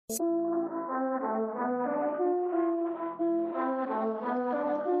This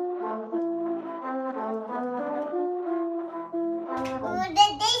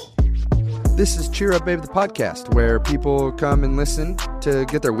is Cheer Up Babe, the podcast, where people come and listen to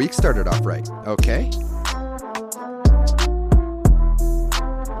get their week started off right, okay?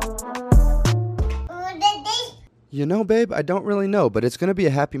 You know, babe, I don't really know, but it's going to be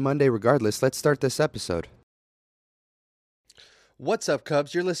a happy Monday regardless. Let's start this episode. What's up,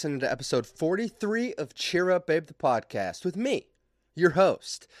 Cubs? You're listening to episode 43 of Cheer Up Babe, the podcast, with me, your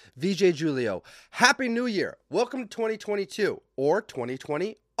host, VJ Julio. Happy New Year. Welcome to 2022, or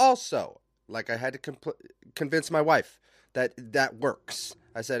 2020 also. Like I had to convince my wife that works.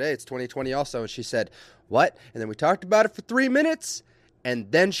 I said, hey, it's 2020 also. And she said, what? And then we talked about it for 3 minutes,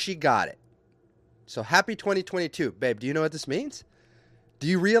 and then she got it. So happy 2022. Babe, do you know what this means? Do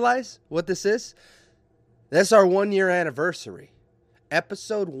you realize what this is? That's our 1 year anniversary.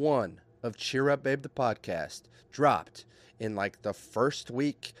 Episode 1 of Cheer Up Babe, the podcast dropped in like the first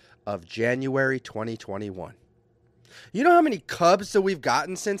week of January 2021. You know how many Cubs that we've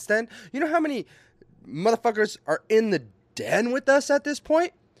gotten since then? You know how many motherfuckers are in the den with us at this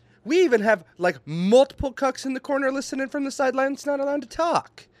point? We even have like multiple cucks in the corner listening from the sidelines not allowed to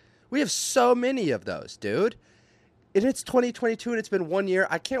talk. We have so many of those, dude. And it's 2022 and it's been 1 year.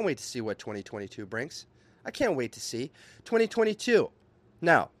 I can't wait to see what 2022 brings. I can't wait to see 2022.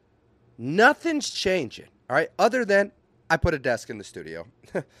 Now, nothing's changing, all right, other than I put a desk in the studio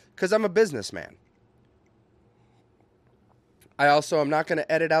because I'm a businessman. I also am not going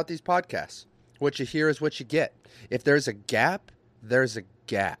to edit out these podcasts. What you hear is what you get. If there's a gap, there's a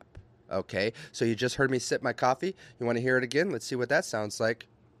gap, okay? So you just heard me sip my coffee. You want to hear it again? Let's see what that sounds like.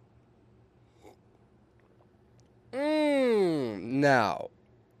 Now,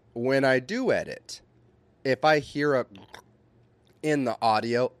 when I do edit, if I hear a in the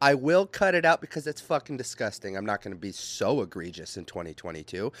audio, I will cut it out because it's fucking disgusting. I'm not going to be so egregious in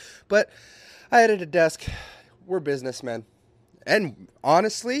 2022. But I edit a desk. We're businessmen. And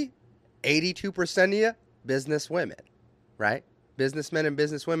honestly, 82% of you, business women, right? Businessmen and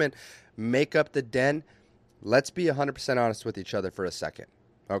businesswomen make up the den. Let's be 100% honest with each other for a second,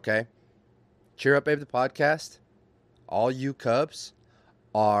 okay? Cheer Up Babe, the podcast. All you Cubs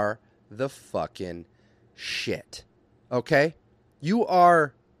are the fucking shit, okay? You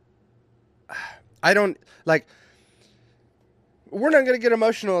are, I don't, like, we're not going to get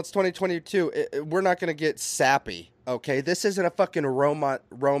emotional. It's 2022. We're not going to get sappy, okay? This isn't a fucking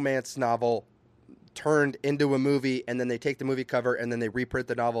romance novel turned into a movie, and then they take the movie cover, and then they reprint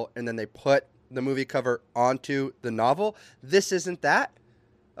the novel, and then they put the movie cover onto the novel. This isn't that,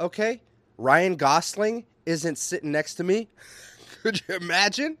 okay? Ryan Gosling isn't sitting next to me. Could you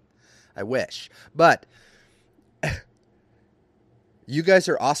imagine? I wish. But you guys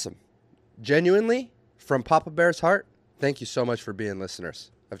are awesome. Genuinely, from Papa Bear's heart, thank you so much for being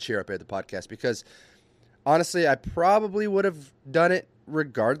listeners of Cheer Up Babe, the podcast. Because honestly, I probably would have done it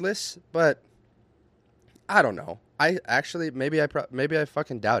regardless, but I don't know. I actually, maybe I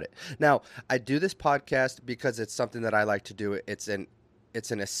fucking doubt it. Now, I do this podcast because it's something that I like to do. It's an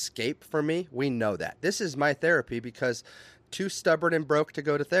escape for me. We know that. This is my therapy because too stubborn and broke to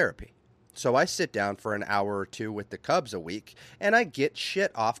go to therapy. So I sit down for an hour or two with the Cubs a week, and I get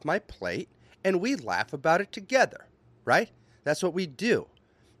shit off my plate, and we laugh about it together, right? That's what we do.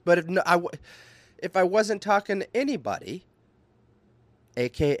 But if I wasn't talking to anybody,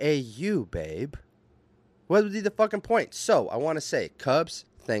 a.k.a. you, babe, what would be the fucking point? So I want to say, Cubs,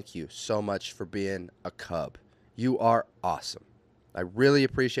 thank you so much for being a Cub. You are awesome. I really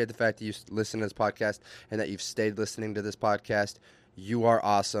appreciate the fact that you listen to this podcast and that you've stayed listening to this podcast. You are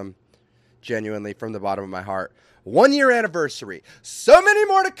awesome. Genuinely, from the bottom of my heart. 1 year anniversary. So many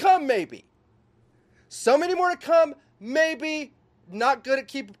more to come, maybe. So many more to come, maybe. Not good at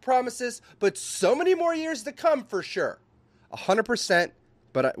keeping promises, but so many more years to come for sure. 100%,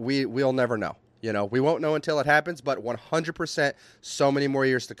 but we'll never know. You know, we won't know until it happens, but 100%, so many more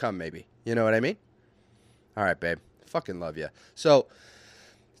years to come, maybe. You know what I mean? All right, babe. Fucking love you. So,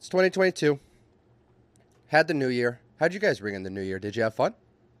 it's 2022. Had the new year. How'd you guys ring in the new year? Did you have fun?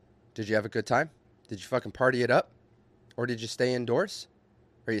 Did you have a good time? Did you fucking party it up? Or did you stay indoors?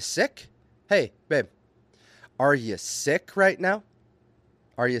 Are you sick? Hey, babe. Are you sick right now?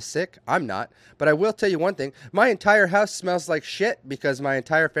 Are you sick? I'm not. But I will tell you one thing. My entire house smells like shit because my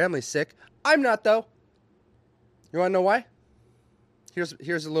entire family's sick. I'm not, though. You want to know why? Here's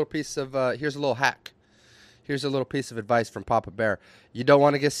a little piece of, here's a little hack. Here's a little piece of advice from Papa Bear. You don't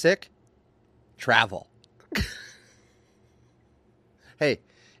want to get sick? Travel. Hey,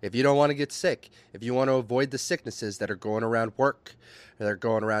 If you don't want to get sick, if you want to avoid the sicknesses that are going around work, that are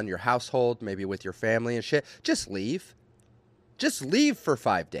going around your household, maybe with your family and shit, just leave. Just leave for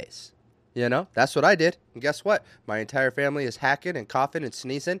 5 days. You know, that's what I did. And guess what? My entire family is hacking and coughing and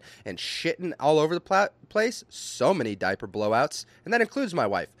sneezing and shitting all over the place. So many diaper blowouts. And that includes my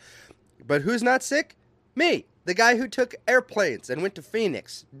wife. But who's not sick? Me, the guy who took airplanes and went to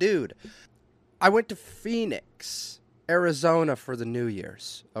Phoenix. Dude, I went to Phoenix, Arizona for the New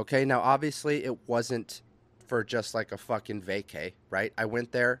Year's. Okay, now obviously it wasn't for just like a fucking vacay, right? I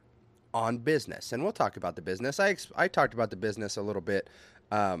went there on business. And we'll talk about the business. I talked about the business a little bit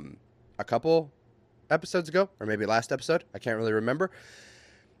a couple episodes ago, or maybe last episode. I can't really remember,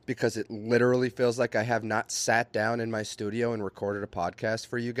 because it literally feels like I have not sat down in my studio and recorded a podcast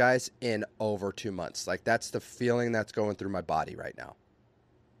for you guys in over 2 months. Like, that's the feeling that's going through my body right now.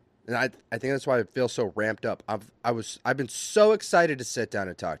 And I think that's why I feel so ramped up. I've been so excited to sit down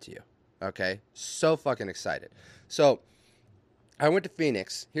and talk to you. Okay? So fucking excited. So, I went to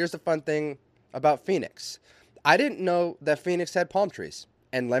Phoenix. Here's the fun thing about Phoenix. I didn't know that Phoenix had palm trees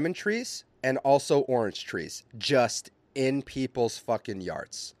and lemon trees and also orange trees just in people's fucking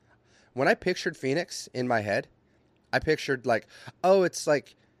yards. When I pictured Phoenix in my head, I pictured like, oh, it's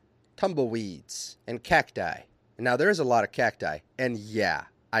like tumbleweeds and cacti. Now, there's a lot of cacti. And yeah,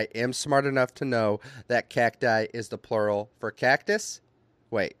 I am smart enough to know that cacti is the plural for cactus.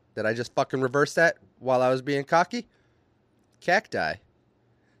 Wait, did I just fucking reverse that while I was being cocky? Cacti.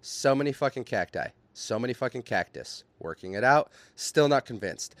 So many fucking cacti. So many fucking cactus. Working it out. Still not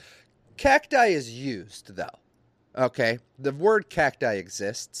convinced. Cacti is used, though. Okay? The word cacti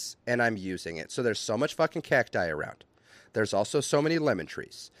exists, and I'm using it. So there's so much fucking cacti around. There's also so many lemon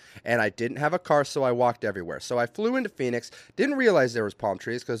trees. And I didn't have a car, so I walked everywhere. So I flew into Phoenix. Didn't realize there was palm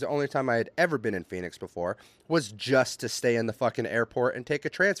trees, because the only time I had ever been in Phoenix before was just to stay in the fucking airport and take a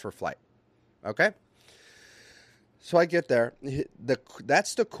transfer flight. Okay? So I get there.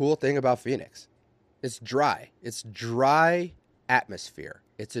 That's the cool thing about Phoenix. It's dry. It's dry atmosphere.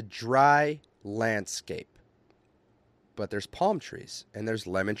 It's a dry landscape. But there's palm trees, and there's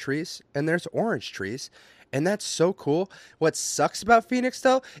lemon trees, and there's orange trees, and that's so cool. What sucks about Phoenix,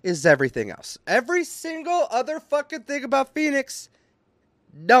 though, is everything else. Every single other fucking thing about Phoenix,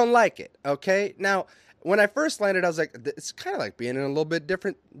 don't like it, okay? Now, when I first landed, I was like, it's kind of like being in a little bit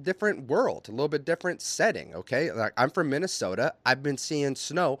different world, a little bit different setting, okay? Like, I'm from Minnesota. I've been seeing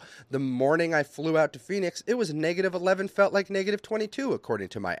snow. The morning I flew out to Phoenix, it was -11, felt like -22, according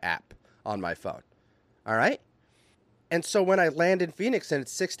to my app on my phone, all right? And so when I land in Phoenix and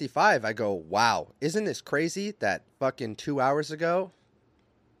it's 65, I go, wow, isn't this crazy that fucking 2 hours ago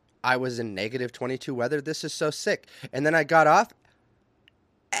I was in -22 weather? This is so sick. And then I got off.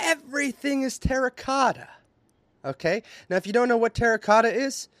 Everything is terracotta. Okay? Now, if you don't know what terracotta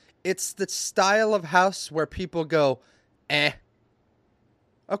is, it's the style of house where people go, eh.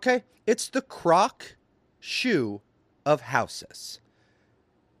 Okay? It's the croc shoe of houses.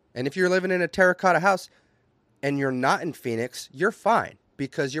 And if you're living in a terracotta house and you're not in Phoenix, you're fine,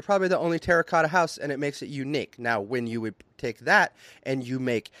 because you're probably the only terracotta house and it makes it unique. Now, when you would take that and you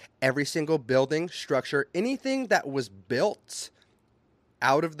make every single building, structure, anything that was built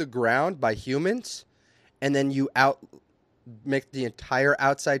out of the ground by humans, and then you make the entire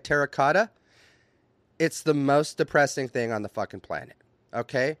outside terracotta, it's the most depressing thing on the fucking planet.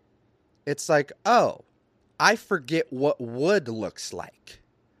 Okay? It's like, oh, I forget what wood looks like.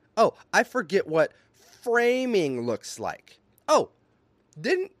 Oh, I forget what framing looks like. Oh,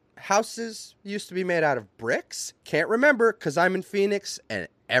 didn't houses used to be made out of bricks? Can't remember, because I'm in Phoenix and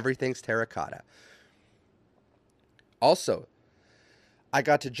everything's terracotta. Also, I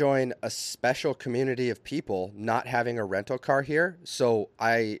got to join a special community of people not having a rental car here. So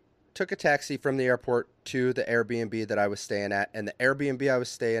I took a taxi from the airport to the Airbnb that I was staying at. And the Airbnb I was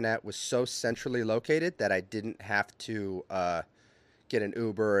staying at was so centrally located that I didn't have to get an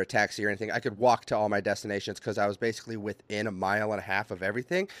Uber or a taxi or anything. I could walk to all my destinations because I was basically within 1.5 miles of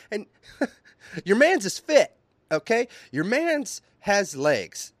everything. And your man's is fit, okay? Your man's has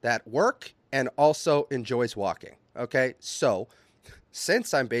legs that work and also enjoys walking, okay? So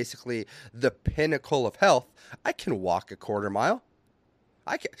since I'm basically the pinnacle of health, I can walk a 1/4 mile.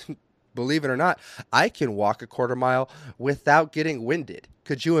 I can, believe it or not, I can walk a 1/4 mile without getting winded.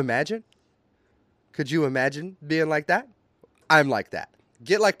 Could you imagine? Could you imagine being like that? I'm like that.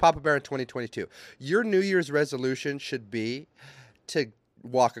 Get like Papa Bear in 2022. Your New Year's resolution should be to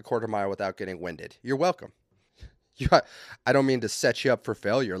walk a 1/4 mile without getting winded. You're welcome. I don't mean to set you up for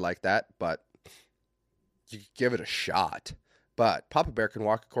failure like that, but you give it a shot. But Papa Bear can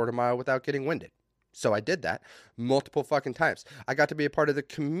walk a 1/4 mile without getting winded. So I did that multiple fucking times. I got to be a part of the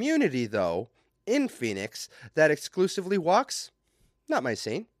community, though, in Phoenix that exclusively walks. Not my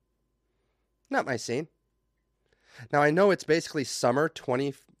scene. Not my scene. Now, I know it's basically summer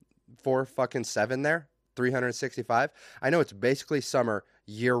 24 fucking 7 there, 365. I know it's basically summer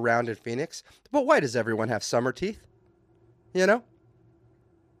year-round in Phoenix. But why does everyone have summer teeth? You know?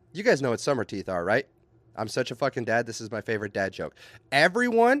 You guys know what summer teeth are, right? I'm such a fucking dad. This is my favorite dad joke.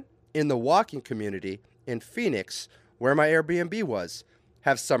 Everyone in the walking community in Phoenix, where my Airbnb was,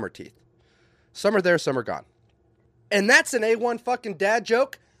 have summer teeth. Some are there, some are gone. And that's an A1 fucking dad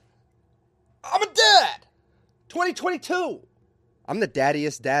joke. I'm a dad! 2022! I'm the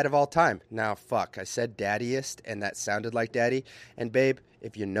daddiest dad of all time. Now, fuck, I said daddiest, and that sounded like daddy. And babe,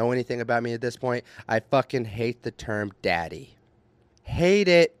 if you know anything about me at this point, I fucking hate the term daddy. Hate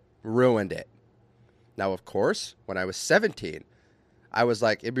it. Ruined it. Now, of course, when I was 17, I was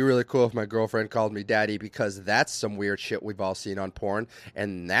like, it'd be really cool if my girlfriend called me daddy because that's some weird shit we've all seen on porn,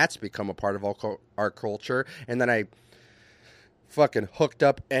 and that's become a part of our culture. And then I fucking hooked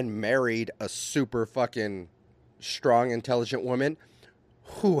up and married a super fucking strong, intelligent woman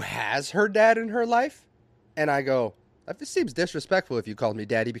who has her dad in her life. And I go, this seems disrespectful if you called me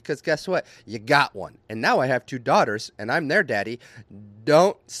daddy because guess what? You got one. And now I have 2 daughters and I'm their daddy.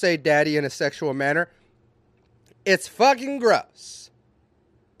 Don't say daddy in a sexual manner. It's fucking gross.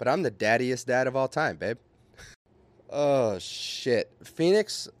 But I'm the daddiest dad of all time, babe. Oh, shit.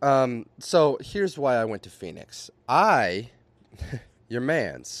 Phoenix. So here's why I went to Phoenix. Your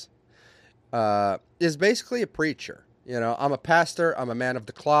man's, is basically a preacher. You know, I'm a pastor. I'm a man of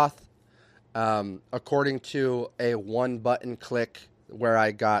the cloth. According to a one-button click where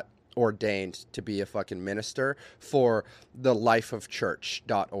I got ordained to be a fucking minister for the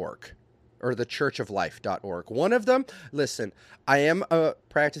lifeofchurch.org or the churchoflife.org. One of them, listen, I am a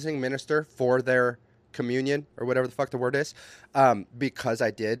practicing minister for their communion or whatever the fuck the word is, because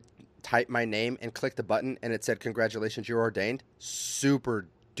I did type my name and click the button and it said, congratulations, you're ordained. Super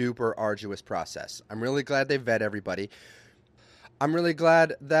duper arduous process. I'm really glad they vet everybody. I'm really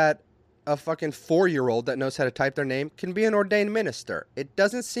glad that a fucking 4-year-old that knows how to type their name can be an ordained minister. It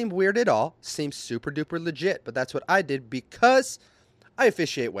doesn't seem weird at all. Seems super duper legit, but that's what I did because I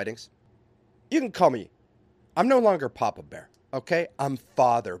officiate weddings. You can call me. I'm no longer Papa Bear, okay? I'm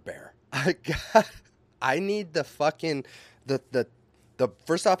Father Bear. I need the fucking, the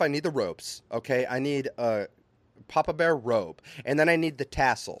first off, I need the robes, okay? I need a Papa Bear robe, and then I need the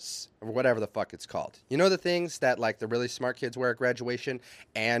tassels, or whatever the fuck it's called. You know the things that, like, the really smart kids wear at graduation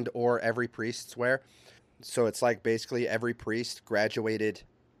and or every priest wear? So it's like basically every priest graduated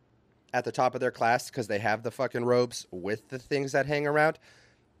at the top of their class because they have the fucking robes with the things that hang around.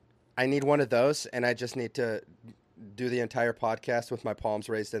 I need one of those, and I just need to do the entire podcast with my palms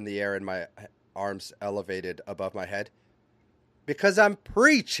raised in the air and my arms elevated above my head. Because I'm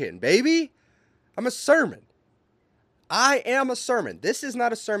preaching, baby. I'm a sermon. I am a sermon. This is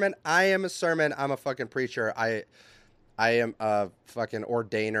not a sermon. I am a sermon. I'm a fucking preacher. I am a fucking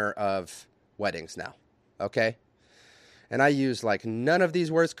ordainer of weddings now. Okay? And I use like none of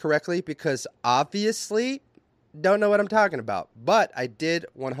these words correctly because obviously don't know what I'm talking about. But I did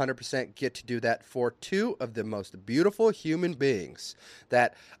 100% get to do that for 2 of the most beautiful human beings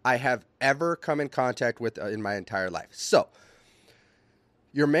that I have ever come in contact with in my entire life. So,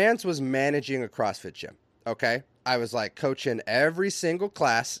 your man's was managing a CrossFit gym, okay? I was like coaching every single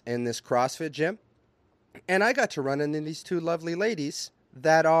class in this CrossFit gym. And I got to run into these 2 lovely ladies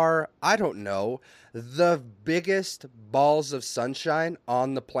that are, I don't know, the biggest balls of sunshine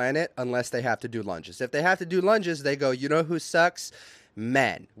on the planet unless they have to do lunges. If they have to do lunges, they go, you know who sucks?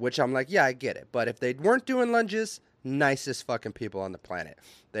 Men. Which I'm like, yeah, I get it. But if they weren't doing lunges, nicest fucking people on the planet.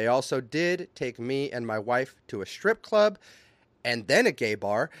 They also did take me and my wife to a strip club and then a gay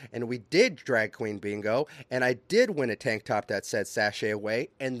bar, and we did drag queen bingo, and I did win a tank top that said sashay away,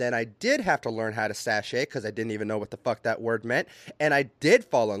 and then I did have to learn how to sashay because I didn't even know what the fuck that word meant, and I did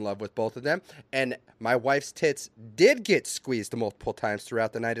fall in love with both of them, and my wife's tits did get squeezed multiple times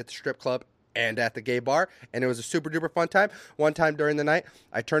throughout the night at the strip club and at the gay bar, and it was a super duper fun time. One time during the night,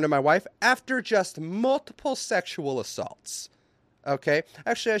 I turned to my wife after just multiple sexual assaults. Okay?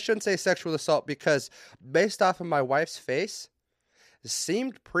 Actually, I shouldn't say sexual assault because based off of my wife's face,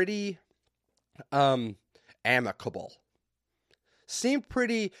 seemed pretty amicable. Seemed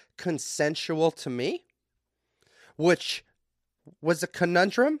pretty consensual to me, which was a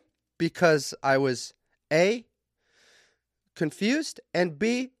conundrum because I was A, confused, and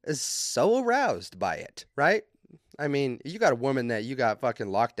B, so aroused by it, right? I mean, you got a woman that you got fucking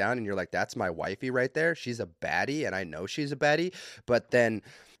locked down and you're like, that's my wifey right there. She's a baddie and I know she's a baddie. But then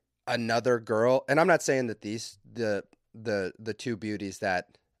another girl, and I'm not saying that the two beauties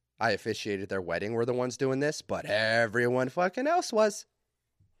that I officiated their wedding were the ones doing this, but everyone fucking else was.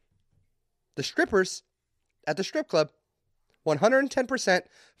 The strippers at the strip club, 110%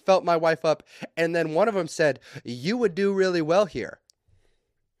 felt my wife up, and then one of them said, "You would do really well here,"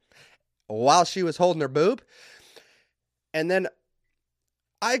 while she was holding her boob. And then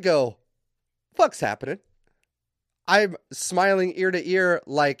I go, "Fuck's happening?" I'm smiling ear to ear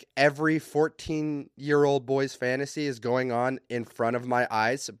like every 14-year-old boy's fantasy is going on in front of my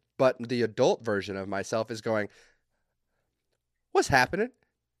eyes, but the adult version of myself is going, "What's happening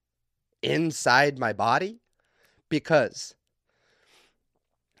inside my body?" Because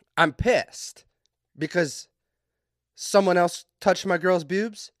I'm pissed because someone else touched my girl's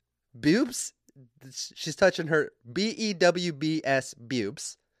boobs. Boobs? She's touching her BEWBS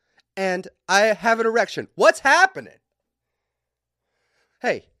boobs. And I have an erection. What's happening?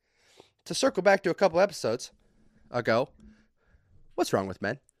 Hey, to circle back to a couple episodes ago, what's wrong with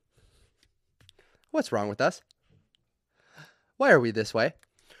men? What's wrong with us? Why are we this way?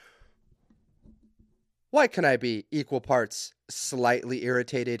 Why can I be equal parts slightly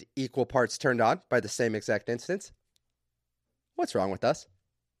irritated, equal parts turned on by the same exact instance? What's wrong with us?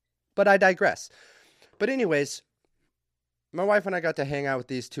 But I digress. But anyways, my wife and I got to hang out with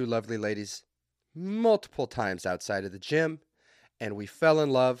these two lovely ladies multiple times outside of the gym, and we fell in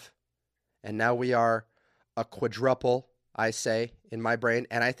love, and now we are a quadruple, I say, in my brain,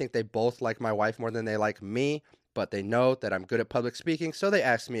 and I think they both like my wife more than they like me, but they know that I'm good at public speaking, so they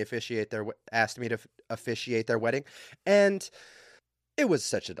asked me to officiate their wedding, and it was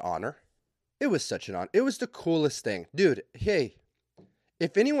such an honor. It was such an honor. It was the coolest thing. Dude, hey,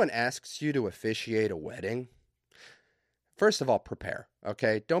 if anyone asks you to officiate a wedding, first of all, prepare,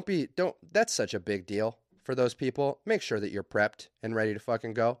 okay? That's such a big deal for those people. Make sure that you're prepped and ready to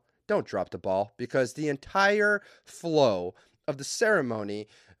fucking go. Don't drop the ball, because the entire flow of the ceremony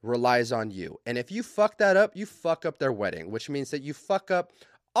relies on you. And if you fuck that up, you fuck up their wedding, which means that you fuck up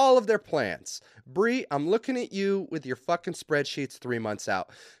all of their plans. Bree, I'm looking at you with your fucking spreadsheets 3 months out.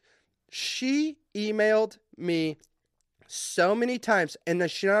 She emailed me so many times, and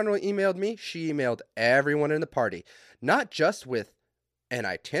she not only emailed me, she emailed everyone in the party, not just with an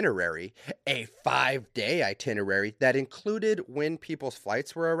itinerary, a 5-day itinerary that included when people's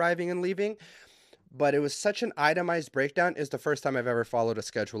flights were arriving and leaving, but it was such an itemized breakdown. It's the first time I've ever followed a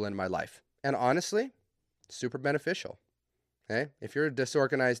schedule in my life, and honestly, super beneficial. Okay? If you're a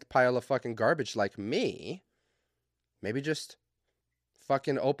disorganized pile of fucking garbage like me, maybe just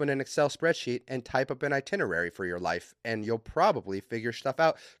fucking open an Excel spreadsheet and type up an itinerary for your life, and you'll probably figure stuff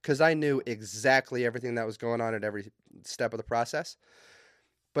out, because I knew exactly everything that was going on at every step of the process.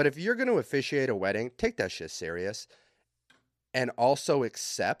 But if you're going to officiate a wedding, take that shit serious, and also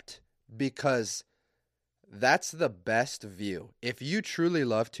accept, because that's the best view. If you truly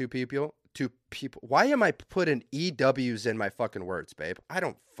love two people, why am I putting EWs in my fucking words, babe? I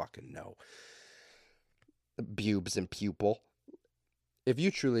don't fucking know. Bubes and pupil. If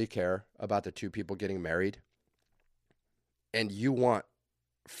you truly care about the two people getting married and you want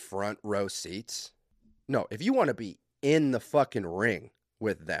front row seats, no, if you want to be in the fucking ring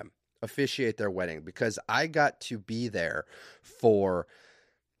with them, officiate their wedding, because I got to be there for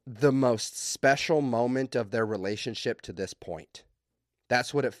the most special moment of their relationship to this point.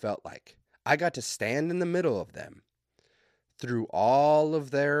 That's what it felt like. I got to stand in the middle of them through all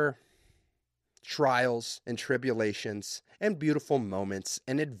of their trials and tribulations and beautiful moments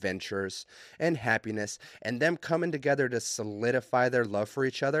and adventures and happiness, and them coming together to solidify their love for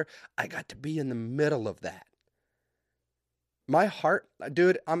each other. I got to be in the middle of that. My heart,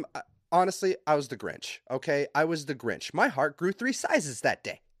 dude, honestly, I was the Grinch, okay? I was the Grinch. My heart grew 3 sizes that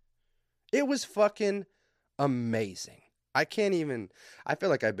day. It was fucking amazing. I feel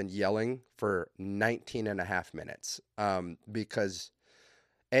like I've been yelling for 19 and a half minutes, because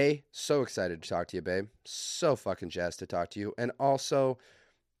so excited to talk to you, babe. So fucking jazzed to talk to you. And also,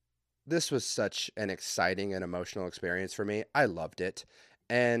 this was such an exciting and emotional experience for me. I loved it.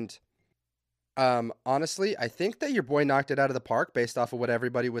 And honestly, I think that your boy knocked it out of the park based off of what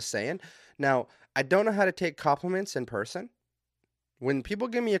everybody was saying. Now, I don't know how to take compliments in person. When people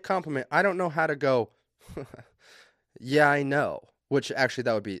give me a compliment, I don't know how to go, yeah, I know. Which, actually,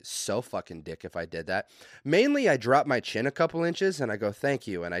 that would be so fucking dick if I did that. Mainly, I drop my chin a couple inches and I go, thank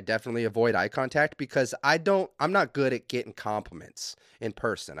you. And I definitely avoid eye contact, because I'm not good at getting compliments in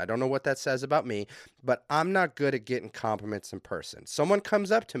person. I don't know what that says about me, but I'm not good at getting compliments in person. Someone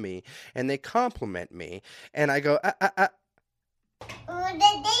comes up to me and they compliment me and I go,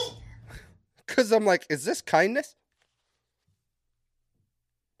 because I'm like, is this kindness?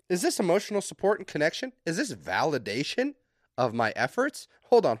 Is this emotional support and connection? Is this validation of my efforts?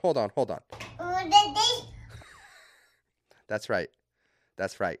 Hold on. That's right.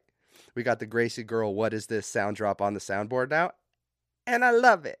 We got the Gracie Girl, what is this sound drop on the soundboard now? And I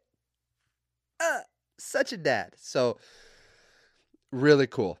love it. Such a dad. So, really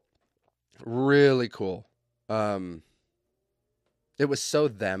cool. Really cool. It was so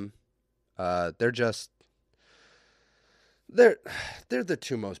them. They're the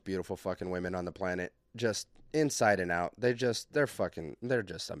two most beautiful fucking women on the planet, just inside and out. They're just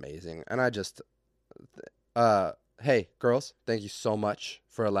amazing. And hey, girls, thank you so much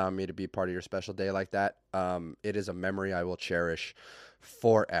for allowing me to be part of your special day like that. It is a memory I will cherish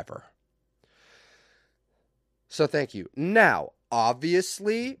forever. So thank you. Now,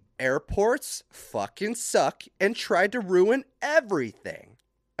 obviously, airports fucking suck and tried to ruin everything.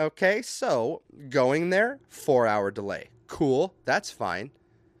 Okay, so going there, 4-hour delay. Cool, that's fine.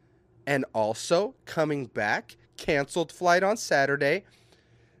 And also coming back, canceled flight on Saturday.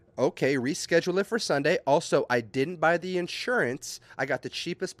 Okay, reschedule it for Sunday. Also, I didn't buy the insurance. I got the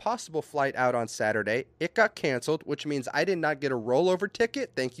cheapest possible flight out on Saturday. It got canceled, which means I did not get a rollover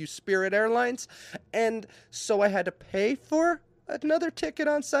ticket. Thank you, Spirit Airlines. And so I had to pay for another ticket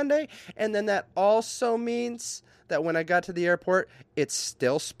on Sunday. And then that also means that when I got to the airport, it's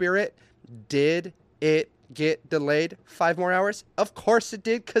still Spirit. Did it get delayed 5 more hours? Of course it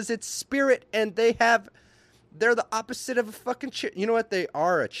did, because it's Spirit, and they're the opposite of a fucking cheer. You know what? They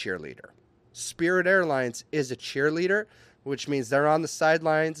are a cheerleader. Spirit Airlines is a cheerleader, which means they're on the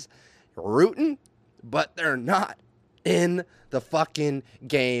sidelines rooting, but they're not in the fucking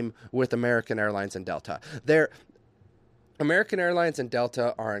game with American Airlines and Delta. American Airlines and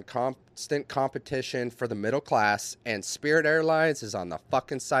Delta are in constant competition for the middle class, and Spirit Airlines is on the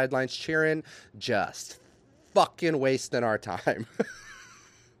fucking sidelines cheering, just fucking wasting our time.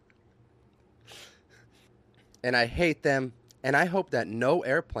 And I hate them, and I hope that no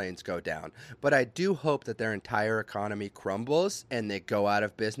airplanes go down. But I do hope that their entire economy crumbles and they go out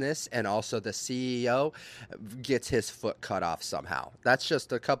of business, and also the CEO gets his foot cut off somehow. That's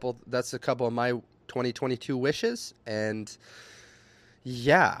a couple of my 2022 wishes, and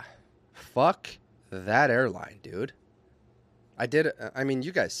yeah, fuck that airline, dude.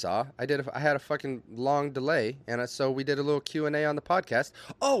 You guys saw, I had a fucking long delay, and so we did a little Q&A on the podcast.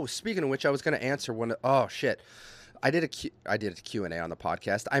 Oh, speaking of which, I was going to answer oh shit. I did a Q&A on the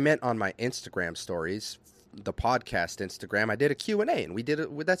podcast. I meant on my Instagram stories, the podcast Instagram. I did a Q&A, and we did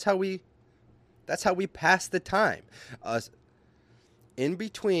it. That's how we passed the time. In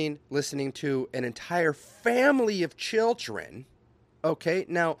between listening to an entire family of children. Okay,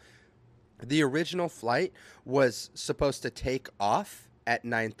 now, the original flight was supposed to take off at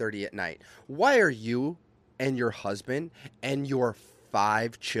 9:30 at night. Why are you and your husband and your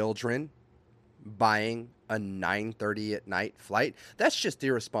 5 children buying a 9:30 at night flight? That's just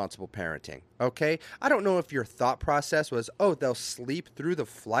irresponsible parenting, okay? I don't know if your thought process was, oh, they'll sleep through the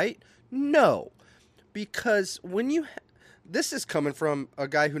flight. No, because this is coming from a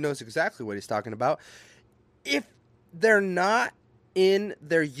guy who knows exactly what he's talking about. If they're not in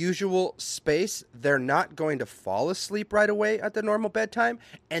their usual space, they're not going to fall asleep right away at the normal bedtime,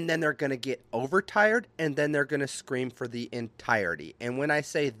 and then they're going to get overtired, and then they're going to scream for the entirety. And when I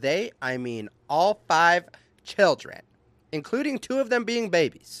say they, I mean all 5 children, including 2 of them being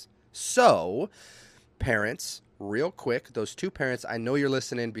babies. So, parents, real quick, those 2 parents, I know you're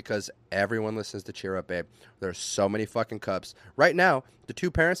listening because everyone listens to Cheer Up Babe. There's so many fucking cubs. Right now, the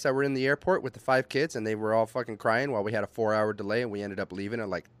 2 parents that were in the airport with the 5 kids, and they were all fucking crying while we had a 4-hour delay, and we ended up leaving at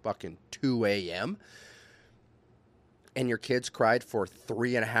like fucking 2 a.m. And your kids cried for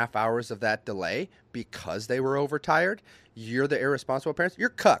 3.5 hours of that delay because they were overtired. You're the irresponsible parents. You're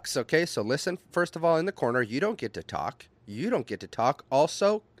cucks, okay? So listen, first of all, in the corner, you don't get to talk.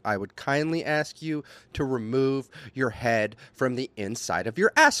 Also, I would kindly ask you to remove your head from the inside of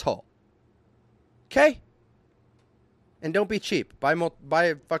your asshole. Okay? And don't be cheap. Buy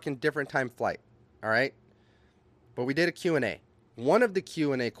a fucking different time flight. All right? But we did a Q&A. One of the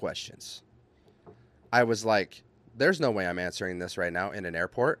Q&A questions, I was like, there's no way I'm answering this right now in an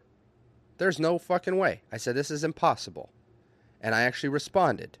airport. There's no fucking way. I said, this is impossible. And I actually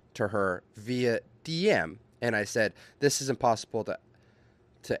responded to her via DM, and I said, this is impossible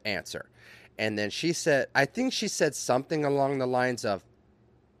to answer. And then she said, I think she said something along the lines of,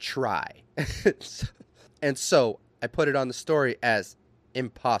 try. And so I put it on the story as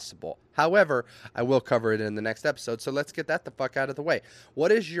impossible. However, I will cover it in the next episode, so let's get that the fuck out of the way.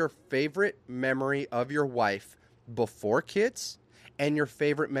 What is your favorite memory of your wife before kids, and your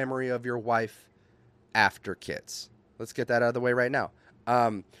favorite memory of your wife after kids? Let's get that out of the way right now.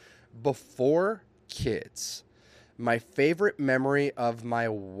 Um, before kids, my favorite memory of my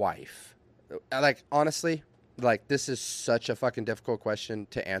wife, like, honestly, like, this is such a fucking difficult question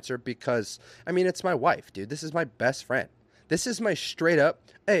to answer because, I mean, it's my wife, dude. This is my best friend. This is my straight up,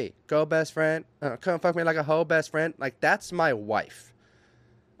 hey, go best friend. Come fuck me like a hoe best friend. Like, that's my wife.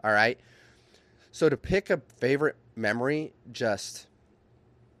 All right. So to pick a favorite memory just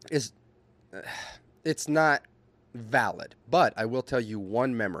is, it's not valid. But I will tell you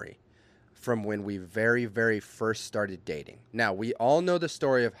one memory from when we very, very first started dating. Now, we all know the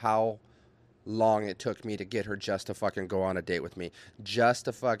story of how long it took me to get her just to fucking go on a date with me, just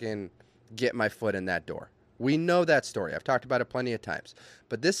to fucking get my foot in that door. We know that story. I've talked about it plenty of times.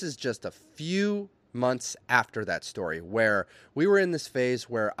 But this is just a few months after that story where we were in this phase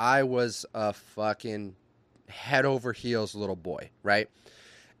where I was a fucking head over heels little boy, right?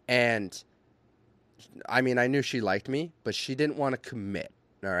 And I mean, I knew she liked me, but she didn't want to commit,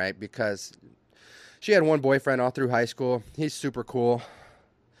 all right? Because she had one boyfriend all through high school. He's super cool.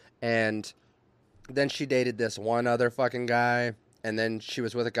 And then she dated this one other fucking guy. And then she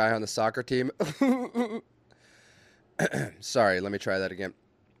was with a guy on the soccer team. Sorry, let me try that again.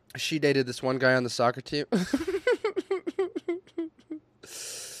 She dated this one guy on the soccer team.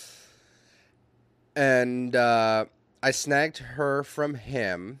 And I snagged her from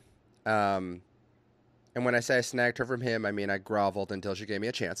him. And when I say I snagged her from him, I mean I groveled until she gave me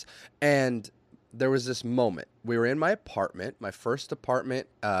a chance. And there was this moment. We were in my apartment, my first apartment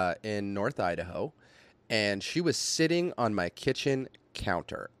in North Idaho. And she was sitting on my kitchen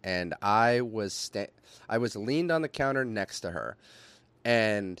counter. And I was leaned on the counter next to her.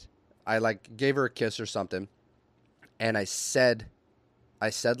 And I like gave her a kiss or something. And I said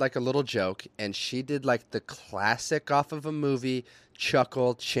like a little joke. And she did like the classic off of a movie,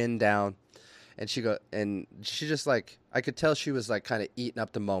 chuckle, chin down. And she just like, I could tell she was like kind of eating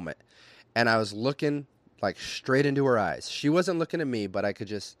up the moment. And I was looking like straight into her eyes. She wasn't looking at me, but I could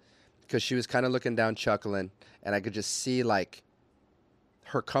just, because she was kind of looking down, chuckling. And I could just see like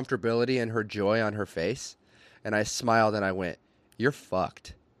her comfortability and her joy on her face. And I smiled and I went, "You're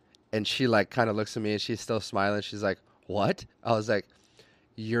fucked." And she like kind of looks at me and she's still smiling. She's like, "What?" I was like,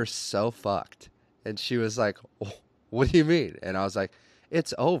 "You're so fucked." And she was like, "What do you mean?" And I was like,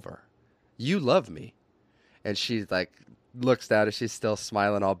 "It's over. You love me." And she like looks down and she's still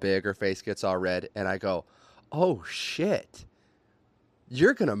smiling all big. Her face gets all red. And I go, "Oh shit,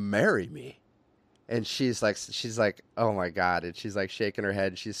 you're going to marry me." And she's like, "Oh my God." And she's like shaking her head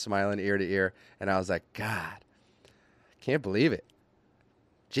and she's smiling ear to ear. And I was like, "God, can't believe it.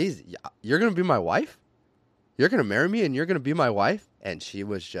 Jeez, you're going to be my wife? You're going to marry me and you're going to be my wife?" And she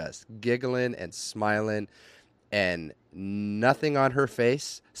was just giggling and smiling, and nothing on her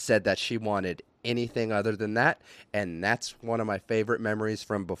face said that she wanted anything other than that. And that's one of my favorite memories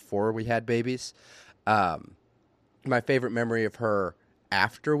from before we had babies. My favorite memory of her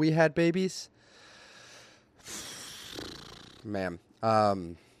after we had babies, man,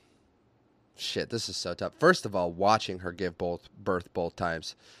 shit, this is so tough. First of all, watching her give birth both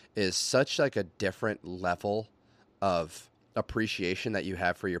times is such like a different level of appreciation that you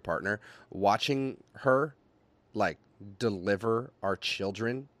have for your partner. Watching her like deliver our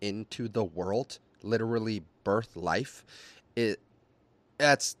children into the world, literally birth life,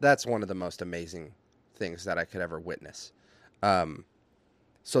 that's one of the most amazing things that I could ever witness.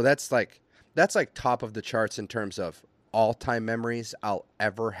 So that's like top of the charts in terms of all-time memories I'll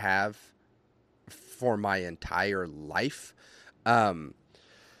ever have for my entire life.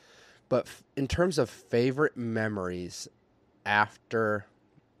 But in terms of favorite memories after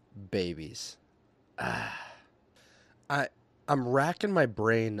babies, I'm racking my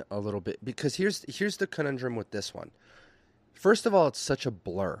brain a little bit because here's the conundrum with this one. First of all, it's such a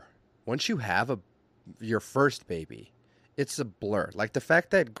blur. Once you have your first baby, it's a blur. Like the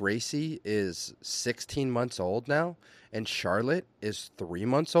fact that Gracie is 16 months old now and Charlotte is 3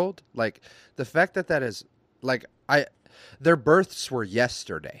 months old. Like the fact that is like, their births were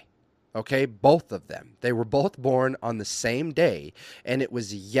yesterday. Okay. Both of them, they were both born on the same day and it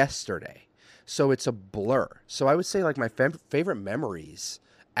was yesterday. So it's a blur. So I would say like my favorite memories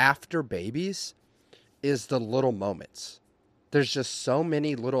after babies is the little moments. There's just so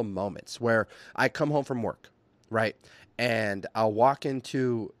many little moments where I come home from work, right? And I'll walk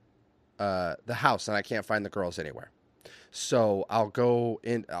into the house and I can't find the girls anywhere. So I'll go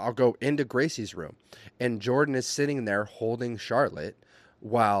into Gracie's room and Jordan is sitting there holding Charlotte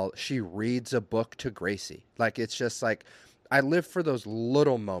while she reads a book to Gracie. Like, it's just like, I live for those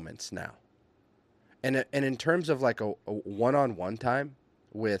little moments now. And in terms of like a one-on-one time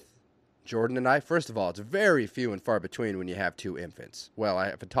with Jordan and I, first of all, it's very few and far between when you have two infants. Well, I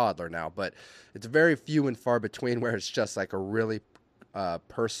have a toddler now, but it's very few and far between where it's just like a really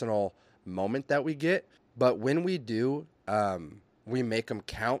personal moment that we get. But when we do, we make them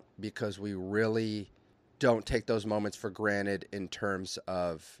count because we really don't take those moments for granted in terms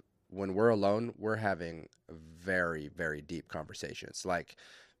of when we're alone, we're having very, very deep conversations. Like,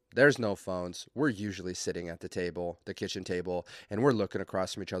 there's no phones. We're usually sitting at the kitchen table, and we're looking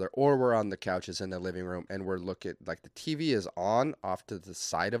across from each other, or we're on the couches in the living room, and we're looking, like, the TV is on off to the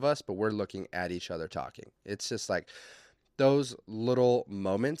side of us, but we're looking at each other talking. It's just like those little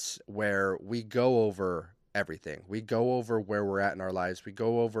moments where we go over everything. We go over where we're at in our lives. We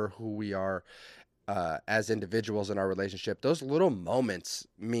go over who we are as individuals in our relationship. Those little moments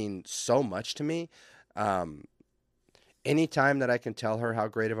mean so much to me. Anytime that I can tell her how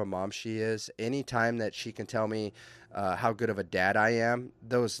great of a mom she is, anytime that she can tell me how good of a dad I am,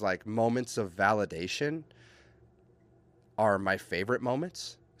 those like moments of validation are my favorite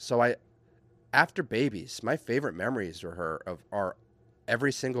moments. So after babies, my favorite memories are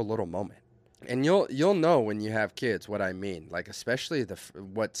every single little moment. And you'll know when you have kids what I mean. Like, especially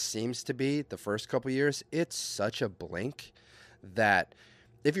what seems to be the first couple years, it's such a blink that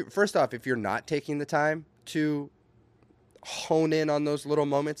if you're not taking the time to hone in on those little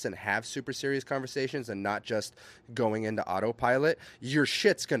moments and have super serious conversations and not just going into autopilot, your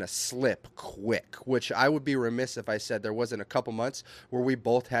shit's gonna slip quick, which I would be remiss if I said there wasn't a couple months where we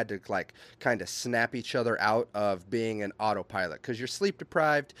both had to like kind of snap each other out of being an autopilot, because you're sleep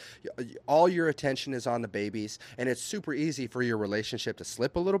deprived, all your attention is on the babies, and it's super easy for your relationship to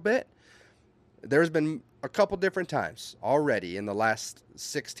slip a little bit. There's been a couple different times already in the last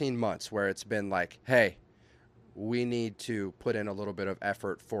 16 months where it's been like, hey, we need to put in a little bit of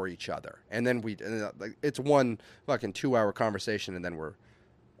effort for each other. And then it's one fucking 2-hour conversation and then we're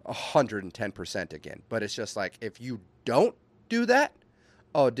 110% again. But it's just like, if you don't do that,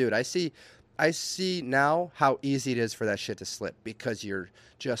 oh dude, I see now how easy it is for that shit to slip because you're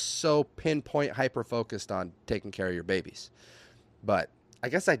just so pinpoint hyper focused on taking care of your babies. But I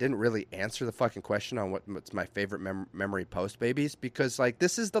guess I didn't really answer the fucking question on what's my favorite memory post babies, because like,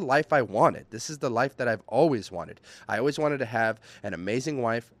 this is the life I wanted. This is the life that I've always wanted. I always wanted to have an amazing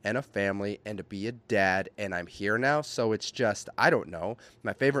wife and a family and to be a dad, and I'm here now. So it's just, I don't know,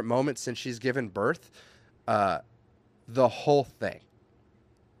 my favorite moment since she's given birth, the whole thing.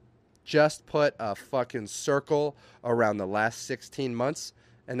 Just put a fucking circle around the last 16 months,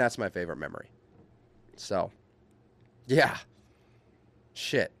 and that's my favorite memory. So, yeah.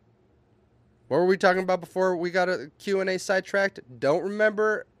 Shit. What were we talking about before we got a Q&A sidetracked? Don't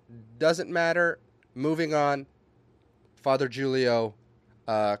remember. Doesn't matter. Moving on. Father Julio,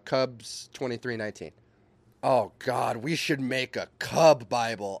 Cubs 23:19. Oh, God. We should make a Cub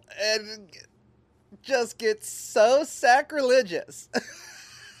Bible. And just get so sacrilegious.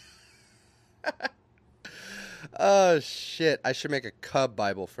 Oh, shit. I should make a Cub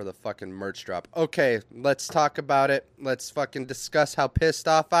Bible for the fucking merch drop. Okay, let's talk about it. Let's fucking discuss how pissed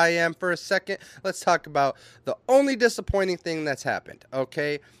off I am for a second. Let's talk about the only disappointing thing that's happened,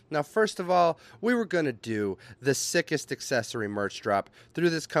 okay? Now, first of all, we were going to do the sickest accessory merch drop through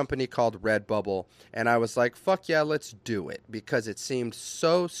this company called Redbubble, and I was like, fuck yeah, let's do it, because it seemed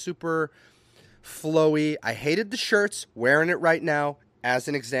so super flowy. I hated the shirts, wearing it right now, as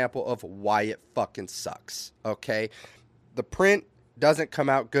an example of why it fucking sucks, okay? The print doesn't come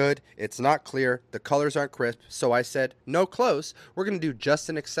out good. It's not clear. The colors aren't crisp. So I said, no clothes. We're going to do just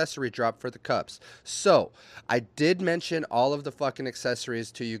an accessory drop for the Cubs. So I did mention all of the fucking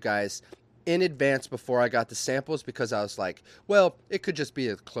accessories to you guys in advance before I got the samples, because I was like, well, it could just be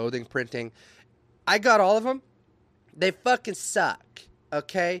a clothing printing. I got all of them. They fucking suck,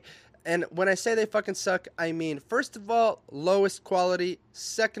 okay? And when I say they fucking suck, I mean, first of all, lowest quality.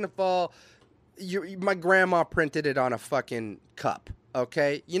 Second of all, my grandma printed it on a fucking cup,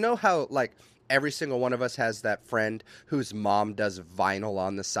 okay? You know how, like, every single one of us has that friend whose mom does vinyl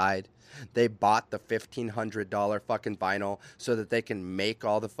on the side? They bought the $1,500 fucking vinyl so that they can make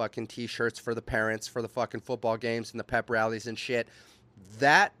all the fucking T-shirts for the parents for the fucking football games and the pep rallies and shit.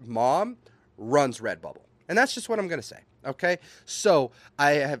 That mom runs Redbubble. And that's just what I'm going to say. Okay, so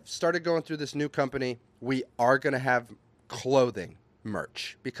I have started going through this new company. We are going to have clothing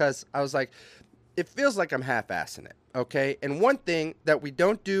merch, because I was like, it feels like I'm half-assing it, okay? And one thing that we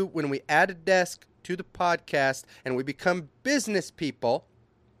don't do when we add a desk to the podcast and we become business people,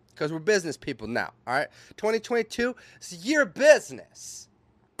 because we're business people now, all right? 2022 is your business.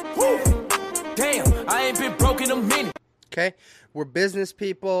 Woo! Damn, I ain't been broke in a minute. Okay, we're business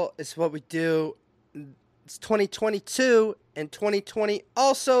people. It's what we do. It's 2022 and 2020.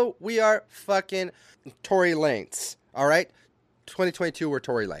 Also, we are fucking Tory Lanez. All right? 2022, we're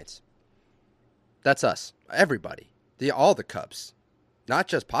Tory Lanez. That's us. Everybody. All the Cubs. Not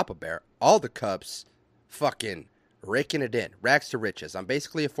just Papa Bear. All the Cubs fucking raking it in. Rags to riches. I'm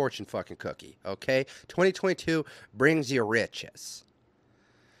basically a fortune fucking cookie. Okay? 2022 brings you riches.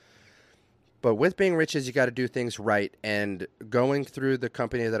 But with being riches, you got to do things right. And going through the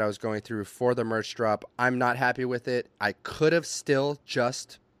company that I was going through for the merch drop, I'm not happy with it. I could have still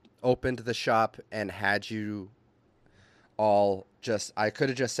just opened the shop and had you all I could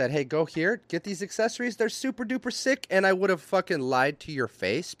have just said, hey, go here, get these accessories. They're super duper sick. And I would have fucking lied to your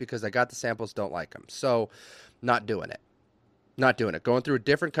face because I got the samples, don't like them. So not doing it. Not doing it. Going through a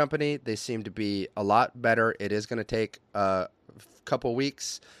different company. They seem to be a lot better. It is going to take a couple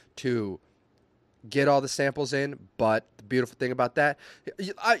weeks to get all the samples in, but the beautiful thing about that,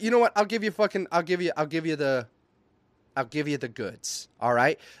 you know what? I'll give you the goods. All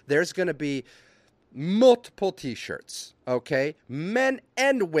right. There's going to be multiple t-shirts. Okay. Men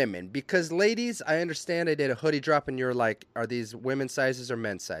and women, because ladies, I understand I did a hoodie drop and you're like, are these women's sizes or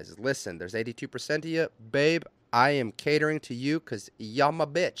men's sizes? Listen, there's 82% of you, babe. I am catering to you because y'all my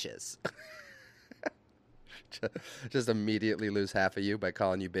bitches. Just immediately lose half of you by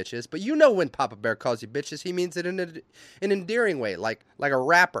calling you bitches. But you know when Papa Bear calls you bitches, he means it in an endearing way, like a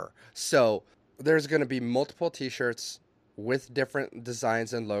rapper. So there's going to be multiple t-shirts with different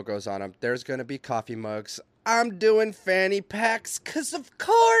designs and logos on them. There's going to be coffee mugs. I'm doing fanny packs because of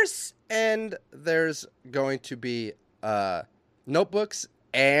course. And there's going to be notebooks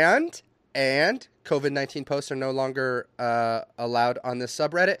and COVID-19 posts are no longer allowed on this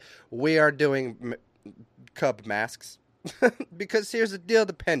subreddit. We are doing Cub masks because here's the deal,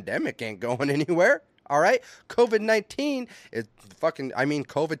 the pandemic ain't going anywhere. All right, COVID-19 is fucking,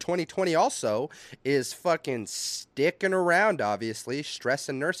 COVID 2020 also is fucking sticking around, obviously,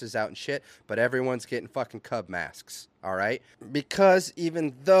 stressing nurses out and shit, but everyone's getting fucking Cub masks, all right? Because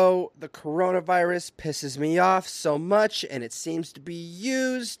even though the coronavirus pisses me off so much and it seems to be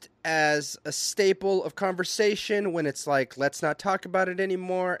used as a staple of conversation when it's like, let's not talk about it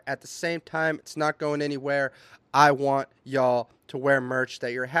anymore, at the same time, it's not going anywhere. I want y'all to wear merch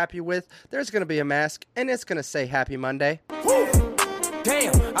that you're happy with. There's going to be a mask, and it's going to say Happy Monday. Woo!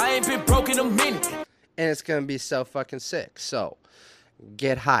 Damn, I ain't been broke in a minute. And it's going to be so fucking sick. So,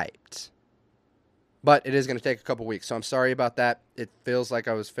 get hyped. But it is going to take a couple weeks, so I'm sorry about that. It feels like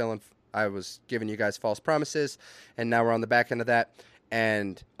I was giving you guys false promises, and now we're on the back end of that.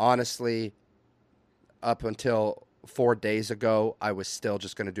 And honestly, up until 4 days ago, I was still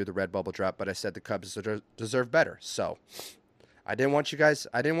just going to do the Redbubble drop, but I said the Cubs deserve better. So I didn't want you guys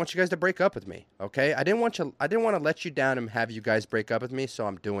to break up with me. Okay. I didn't want to let you down and have you guys break up with me. So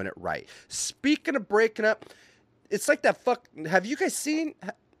I'm doing it right. Speaking of breaking up, it's like that have you guys seen,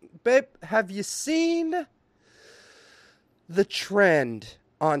 babe, have you seen the trend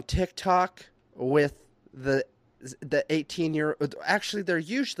on TikTok with the 18-year-old, actually they're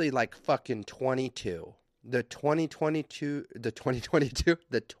usually like fucking 22. The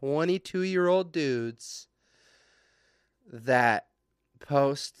 22-year-old dudes that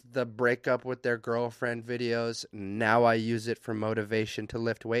post the breakup with their girlfriend videos. Now I use it for motivation to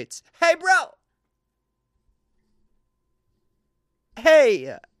lift weights. Hey, bro.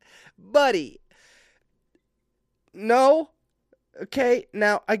 Hey, buddy. No. Okay.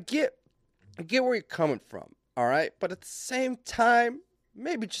 Now I get where you're coming from. All right. But at the same time,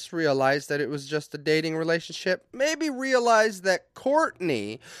 maybe just realize that it was just a dating relationship. Maybe realize that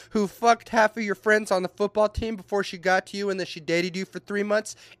Courtney, who fucked half of your friends on the football team before she got to you and then she dated you for 3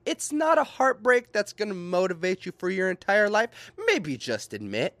 months, it's not a heartbreak that's going to motivate you for your entire life. Maybe just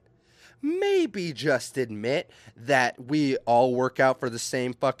admit that we all work out for the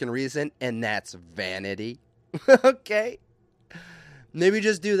same fucking reason, and that's vanity. Okay? Maybe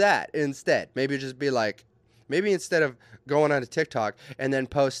just do that instead. Maybe just be like, maybe instead of going on to TikTok and then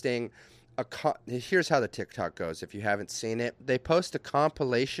posting here's how the TikTok goes. If you haven't seen it, they post a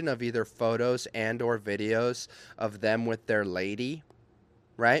compilation of either photos and or videos of them with their lady,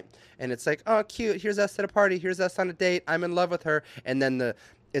 right? And it's like, oh, cute. Here's us at a party. Here's us on a date. I'm in love with her. And then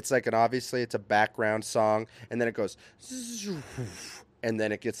it's like obviously it's a background song. And then it goes, and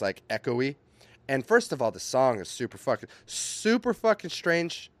then it gets like echoey. And first of all, the song is super fucking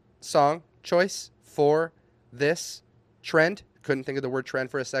strange song choice for this trend. Couldn't think of the word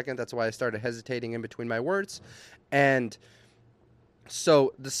trend for a second. That's why I started hesitating in between my words. And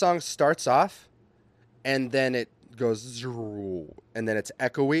so the song starts off and then it goes and then it's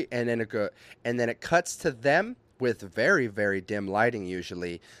echoey and then it cuts to them with very, very dim lighting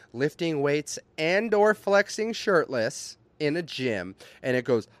usually, lifting weights and or flexing shirtless in a gym, and it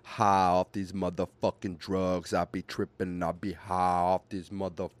goes, high off these motherfucking drugs, I'll be tripping, I'll be high off these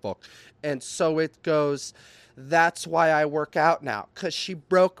motherfuckers. And so it goes, that's why I work out now, because she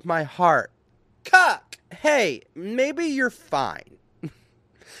broke my heart. Cuck! Hey, maybe you're fine.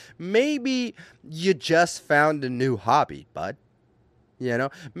 Maybe you just found a new hobby, bud. You know,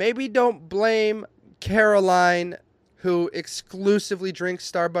 maybe don't blame Caroline, who exclusively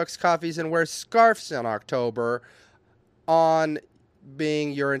drinks Starbucks coffees and wears scarves in October, on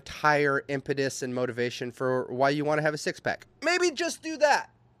being your entire impetus and motivation for why you want to have a six-pack. Maybe just do that.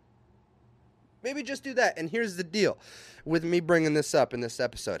 Maybe just do that. And here's the deal with me bringing this up in this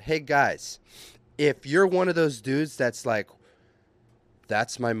episode. Hey, guys, if you're one of those dudes that's like,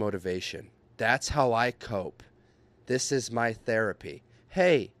 that's my motivation, that's how I cope, this is my therapy,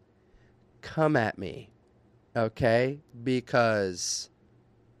 hey, come at me, okay? Because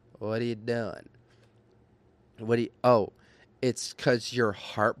what are you doing? It's because your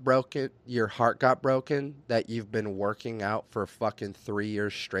heart got broken, that you've been working out for fucking 3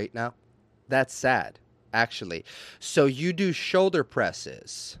 years straight now? That's sad, actually. So you do shoulder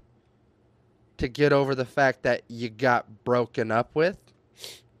presses to get over the fact that you got broken up with?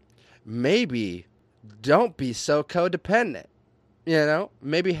 Maybe don't be so codependent. You know,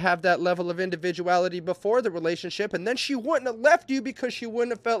 maybe have that level of individuality before the relationship, and then she wouldn't have left you because she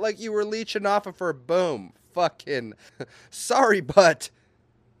wouldn't have felt like you were leeching off of her. Boom. Fucking sorry, but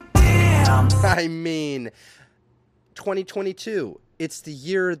damn. I mean, 2022, it's the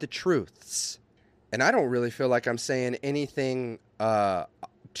year of the truths. And I don't really feel like I'm saying anything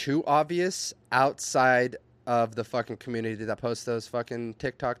too obvious outside of the fucking community that posts those fucking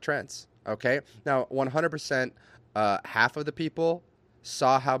TikTok trends. Okay? Now, 100%, half of the people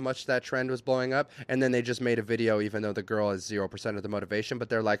saw how much that trend was blowing up, and then they just made a video even though the girl has 0% of the motivation, but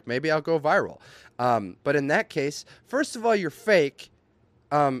they're like, maybe I'll go viral. But in that case, first of all, you're fake.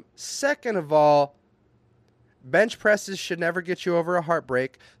 Second of all, bench presses should never get you over a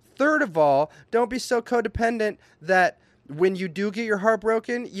heartbreak. Third of all, don't be so codependent that when you do get your heart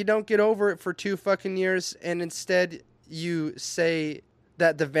broken, you don't get over it for 2 fucking years, and instead you say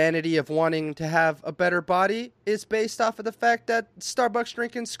that the vanity of wanting to have a better body is based off of the fact that Starbucks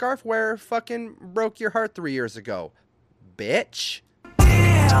drinking scarf wearer fucking broke your heart 3 years ago. Bitch.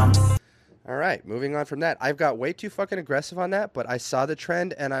 Damn. All right, moving on from that. I've got way too fucking aggressive on that, but I saw the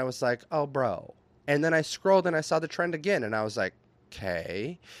trend and I was like, oh, bro. And then I scrolled and I saw the trend again and I was like,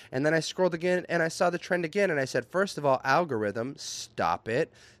 okay. And then I scrolled again and I saw the trend again and I said, first of all, algorithm, stop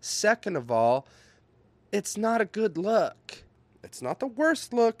it. Second of all, it's not a good look. It's not the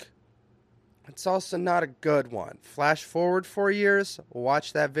worst look. It's also not a good one. Flash forward 4 years,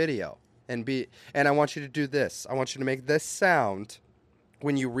 watch that video. And I want you to do this. I want you to make this sound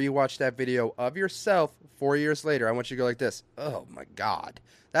when you rewatch that video of yourself 4 years later. I want you to go like this. Oh my God.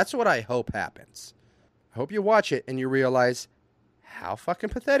 That's what I hope happens. I hope you watch it and you realize how fucking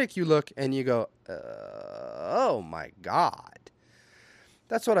pathetic you look and you go, oh my God.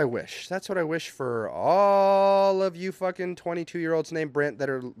 That's what I wish. That's what I wish for all of you fucking 22-year-olds named Brent that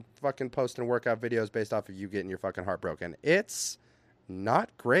are fucking posting workout videos based off of you getting your fucking heart broken. It's not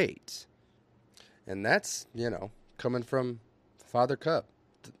great. And that's, coming from Father Cub.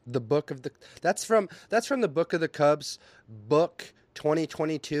 The book of the that's from the Book of the Cubs, book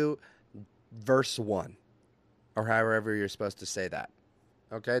 2022, verse 1. Or however you're supposed to say that.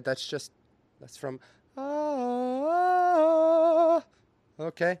 Okay? That's from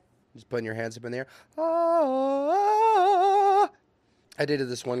okay, just putting your hands up in the air. I dated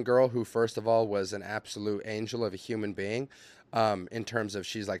this one girl who, first of all, was an absolute angel of a human being, in terms of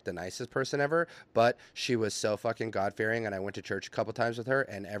she's like the nicest person ever, but she was so fucking God-fearing, and I went to church a couple times with her,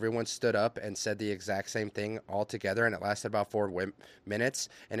 and everyone stood up and said the exact same thing all together, and it lasted about 4 minutes,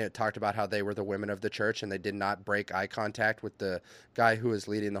 and it talked about how they were the women of the church, and they did not break eye contact with the guy who was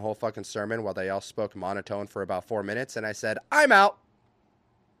leading the whole fucking sermon while they all spoke monotone for about 4 minutes, and I said, I'm out.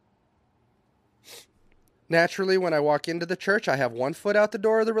 Naturally, when I walk into the church, I have one foot out the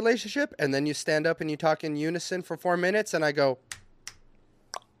door of the relationship, and then you stand up and you talk in unison for 4 minutes, and I go,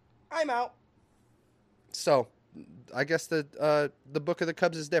 I'm out. So, I guess the Book of the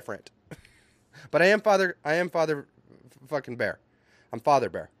Cubs is different. But I am Father fucking Bear. I'm Father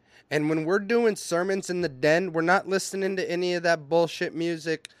Bear. And when we're doing sermons in the den, we're not listening to any of that bullshit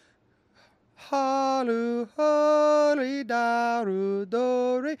music. I'm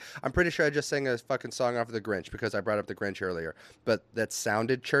pretty sure I just sang a fucking song off of the Grinch because I brought up the Grinch earlier, but that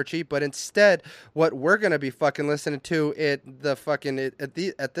sounded churchy. But instead, what we're gonna be fucking listening to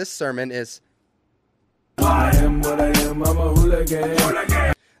at this sermon is I am what I am, I'm a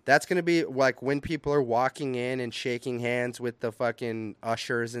hooligan. That's going to be like when people are walking in and shaking hands with the fucking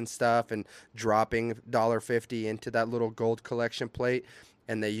ushers and stuff and dropping $1.50 into that little gold collection plate.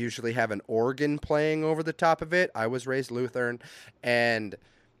 And they usually have an organ playing over the top of it. I was raised Lutheran. And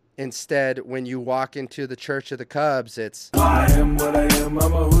instead, when you walk into the Church of the Cubs, it's I am what I am,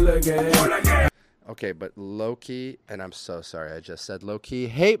 I'm a hooligan. okay, but low-key, and I'm so sorry I just said low-key,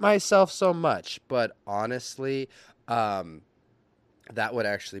 hate myself so much. But honestly, that would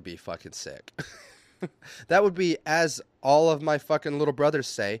actually be fucking sick. That would be, as all of my fucking little brothers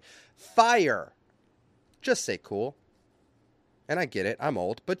say, fire. Just say cool. And I get it, I'm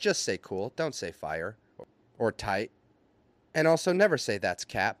old, but just say cool. Don't say fire or tight. And also never say that's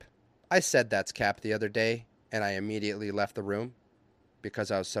cap. I said that's cap the other day, and I immediately left the room because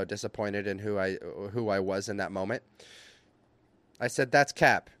I was so disappointed in who I was in that moment. I said that's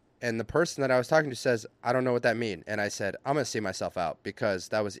cap. And the person that I was talking to says, I don't know what that means. And I said, I'm going to see myself out because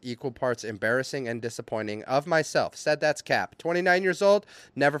that was equal parts embarrassing and disappointing of myself. Said that's cap. 29 years old,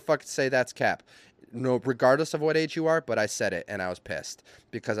 never fucking say that's cap. No, regardless of what age you are, but I said it and I was pissed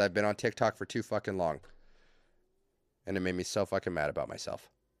because I've been on TikTok for too fucking long. And it made me so fucking mad about myself.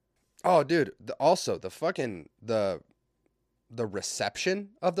 Oh, dude. The reception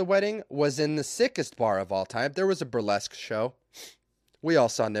of the wedding was in the sickest bar of all time. There was a burlesque show. We all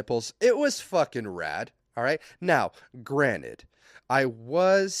saw nipples. It was fucking rad. All right. Now, granted, I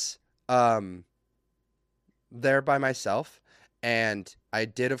was there by myself, and I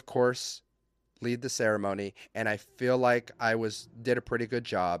did, of course, lead the ceremony, and I feel like I did a pretty good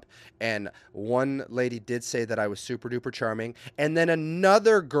job. And one lady did say that I was super duper charming, and then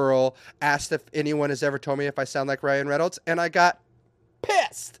another girl asked if anyone has ever told me if I sound like Ryan Reynolds, and I got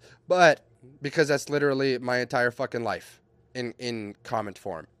pissed. But because that's literally my entire fucking life. In comment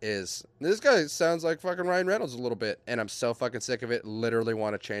form is this guy sounds like fucking Ryan Reynolds a little bit, and I'm so fucking sick of it. Literally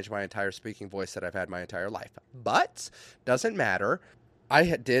want to change my entire speaking voice that I've had my entire life, but doesn't matter.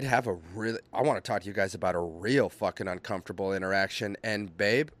 I did have I want to talk to you guys about a real fucking uncomfortable interaction. And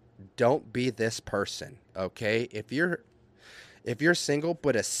babe, don't be this person, okay? If you're single,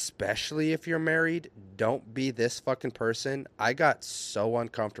 but especially if you're married, don't be this fucking person. I got so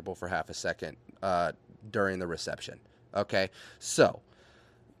uncomfortable for half a second during the reception. Okay, so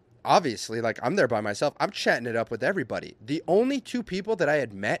obviously, like, I'm there by myself. I'm chatting it up with everybody. The only two people that I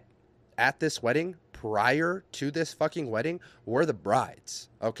had met at this wedding prior to this fucking wedding were the brides.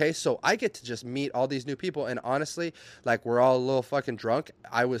 Okay, so I get to just meet all these new people. And honestly, like, we're all a little fucking drunk.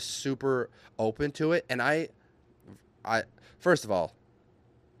 I was super open to it. And I first of all,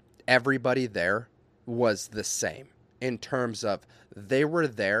 everybody there was the same in terms of they were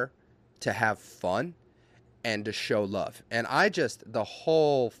there to have fun and to show love. And the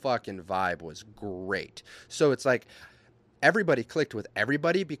whole fucking vibe was great. So it's like everybody clicked with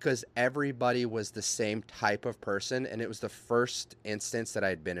everybody because everybody was the same type of person. And it was the first instance that I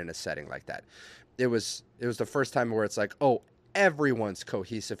had been in a setting like that. It was the first time where it's like, oh, everyone's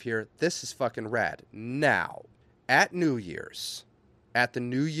cohesive here. This is fucking rad. Now, at New Year's, at the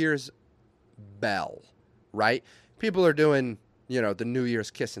New Year's bell, right? People are doing, the New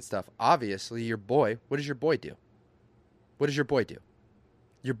Year's kiss and stuff. Obviously, your boy, what does your boy do? What does your boy do?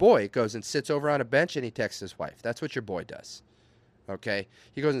 Your boy goes and sits over on a bench and he texts his wife. That's what your boy does. Okay?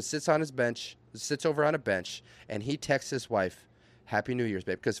 He goes and sits over on a bench, and he texts his wife, Happy New Year's,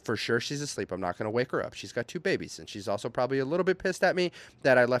 babe, because for sure she's asleep. I'm not going to wake her up. She's got 2 babies, and she's also probably a little bit pissed at me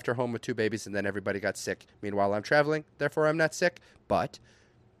that I left her home with 2 babies and then everybody got sick. Meanwhile, I'm traveling, therefore I'm not sick, but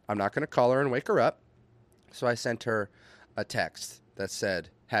I'm not going to call her and wake her up. So I sent her a text that said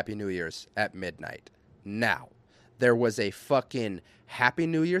Happy New Year's at midnight. Now, there was a fucking Happy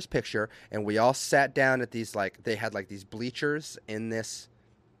New Year's picture, and we all sat down at these, they had these bleachers in this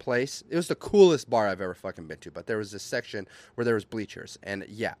place. It was the coolest bar I've ever fucking been to, but there was this section where there was bleachers, and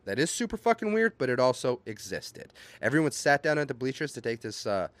yeah, that is super fucking weird, but it also existed. Everyone sat down at the bleachers to take this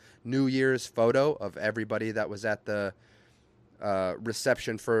New Year's photo of everybody that was at the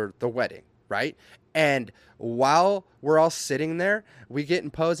reception for the wedding, right? And while we're all sitting there, we get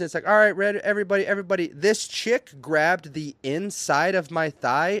in pose, and it's like, all right, ready, everybody. This chick grabbed the inside of my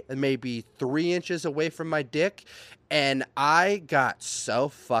thigh, maybe 3 inches away from my dick, and I got so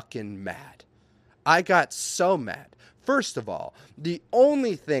fucking mad. I got so mad. First of all, the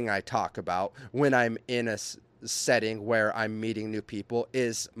only thing I talk about when I'm in a setting where I'm meeting new people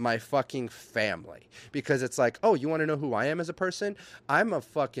is my fucking family, because it's like, oh, you want to know who I am as a person? I'm a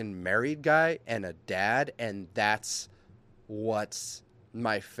fucking married guy and a dad, and that's what's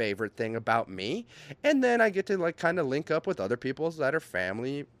my favorite thing about me. And then I get to kind of link up with other people that are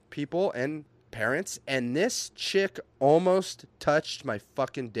family people, and parents, and this chick almost touched my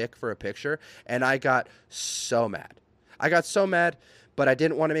fucking dick for a picture, and I got so mad. But I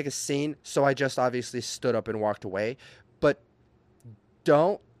didn't want to make a scene, so I just obviously stood up and walked away. But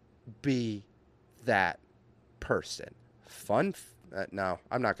don't be that person. No,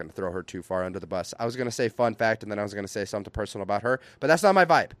 I'm not going to throw her too far under the bus. I was going to say fun fact, and then I was going to say something personal about her, but that's not my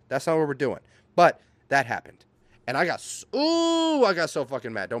vibe. That's not what we're doing. But that happened. And I got so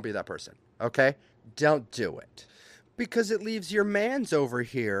fucking mad. Don't be that person, okay? Don't do it. Because it leaves your mans over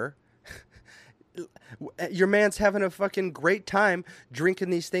here. Your man's having a fucking great time drinking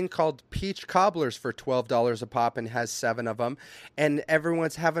these things called peach cobblers for $12 a pop and has 7 of them. And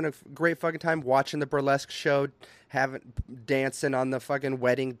everyone's having a great fucking time watching the burlesque show, dancing on the fucking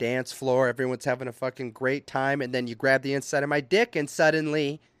wedding dance floor. Everyone's having a fucking great time. And then you grab the inside of my dick and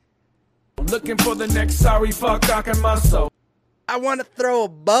suddenly... Looking for the next sorry fuck knocking my soul. I want to throw a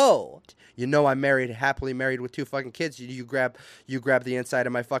bow. You know I'm happily married with 2 fucking kids. You grab the inside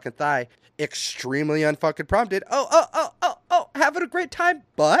of my fucking thigh. Extremely unfucking prompted. Oh, having a great time,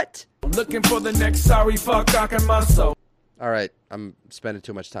 but... Looking for the next sorry fuck knocking my soul. All right, I'm spending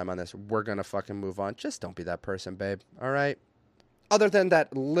too much time on this. We're going to fucking move on. Just don't be that person, babe. All right? Other than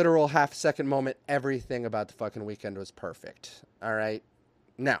that literal half-second moment, everything about the fucking weekend was perfect. All right?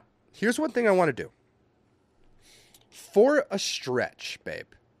 Now, here's one thing I want to do. For a stretch, babe,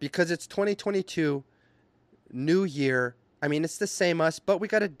 because it's 2022, new year. I mean, it's the same us, but we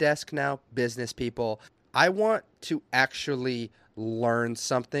got a desk now, business people. I want to actually learn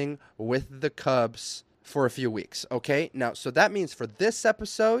something with the Cubs for a few weeks, okay? Now, so that means for this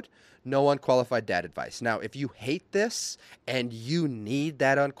episode, no unqualified dad advice. Now, if you hate this and you need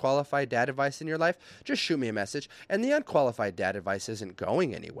that unqualified dad advice in your life, just shoot me a message. And the unqualified dad advice isn't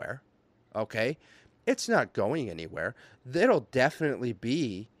going anywhere, okay? It's not going anywhere. It'll definitely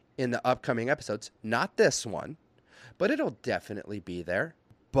be in the upcoming episodes, not this one, but it'll definitely be there.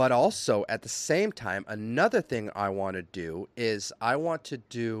 But also, at the same time, another thing I want to do is I'm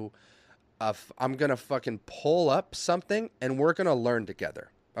going to fucking pull up something, and we're going to learn together,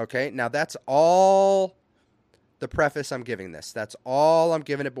 okay? Now, that's all the preface I'm giving this. That's all I'm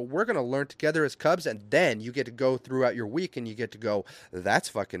giving it, but we're going to learn together as Cubs, and then you get to go throughout your week, and you get to go, that's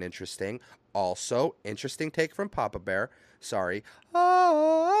fucking interesting. Also, interesting take from Papa Bear. Sorry.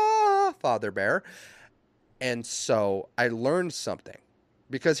 Father Bear. And so I learned something.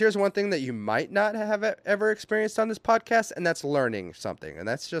 Because here's one thing that you might not have ever experienced on this podcast, and that's learning something. And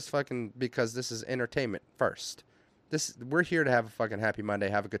that's just fucking because this is entertainment first. We're here to have a fucking happy Monday,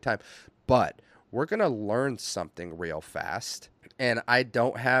 have a good time. But we're going to learn something real fast. And I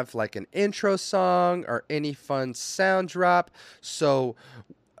don't have like an intro song or any fun sound drop. So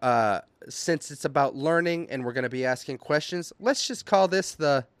since it's about learning and we're going to be asking questions, let's just call this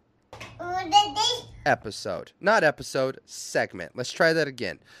the... episode. Not episode, segment. Let's try that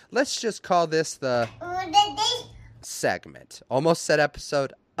again. Let's just call this the segment. Almost said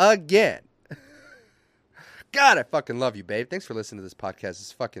episode again. God, I fucking love you, babe. Thanks for listening to this podcast.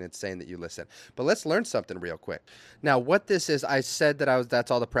 It's fucking insane that you listen. But let's learn something real quick. Now, what this is, I said that that's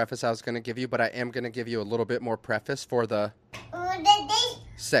all the preface I was going to give you, but I am going to give you a little bit more preface for the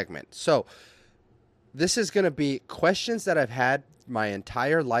segment. So, this is going to be questions that I've had my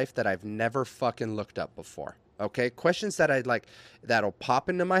entire life that I've never fucking looked up before. Okay? Questions that that'll pop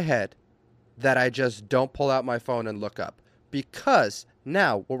into my head that I just don't pull out my phone and look up. Because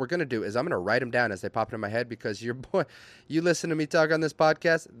now what we're going to do is I'm going to write them down as they pop into my head, because you listen to me talk on this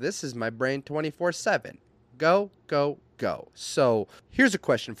podcast, this is my brain 24/7. Go, go, go. So here's a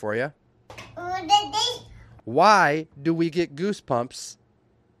question for you. Why do we get goosebumps?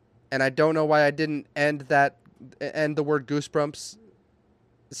 And I don't know why I didn't end the word goosebumps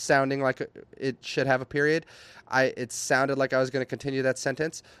sounding like it should have a period. It sounded like I was going to continue that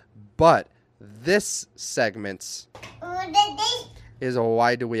sentence, but this segment's is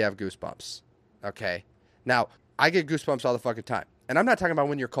why do we have goosebumps? Okay. Now, I get goosebumps all the fucking time. And I'm not talking about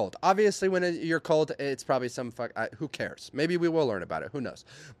when you're cold. Obviously, when you're cold, it's probably who cares? Maybe we will learn about it. Who knows?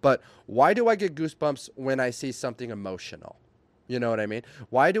 But why do I get goosebumps when I see something emotional? You know what I mean?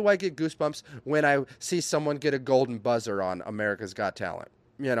 Why do I get goosebumps when I see someone get a golden buzzer on America's Got Talent?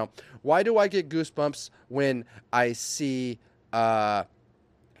 You know, why do I get goosebumps when I see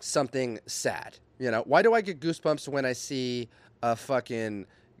something sad? You know, why do I get goosebumps when I see a fucking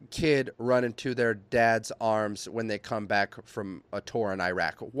kid run into their dad's arms when they come back from a tour in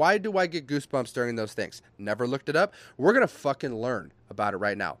Iraq? Why do I get goosebumps during those things? Never looked it up. We're going to fucking learn about it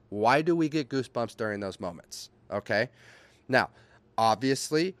right now. Why do we get goosebumps during those moments? Okay? Now,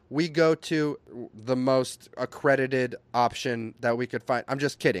 obviously, we go to the most accredited option that we could find. I'm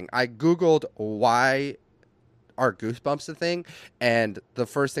just kidding. I Googled why are goosebumps a thing, and the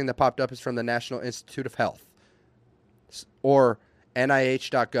first thing that popped up is from the National Institute of Health, or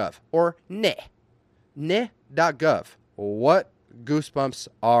NIH.gov, or NIH.gov. What goosebumps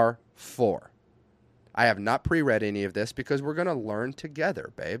are for. I have not pre-read any of this because we're going to learn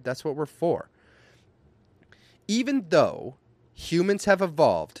together, babe. That's what we're for. Even though humans have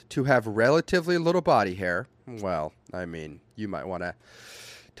evolved to have relatively little body hair, well, I mean, you might want to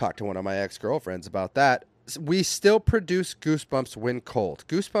talk to one of my ex-girlfriends about that. We still produce goosebumps when cold.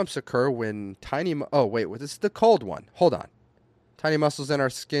 Goosebumps occur when tiny... Oh, wait, this is the cold one. Hold on. Tiny muscles in our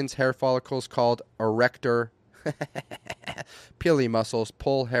skin's hair follicles called erector pili muscles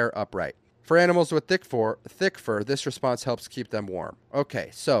pull hair upright. For animals with thick fur, this response helps keep them warm. Okay,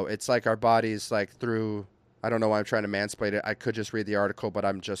 so it's like our bodies, like through... I don't know why I'm trying to mansplain it. I could just read the article, but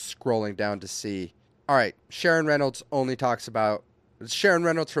I'm just scrolling down to see. All right, Sharon Reynolds from NIH.gov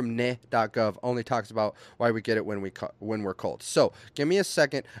only talks about why we get it when we're cold. So give me a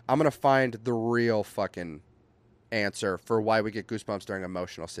second. I'm going to find the real fucking answer for why we get goosebumps during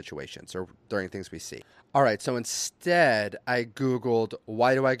emotional situations or during things we see. All right, so instead I Googled,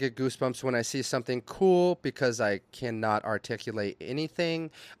 why do I get goosebumps when I see something cool? Because I cannot articulate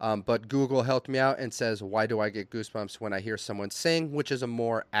anything, but Google helped me out and says, why do I get goosebumps when I hear someone sing, which is a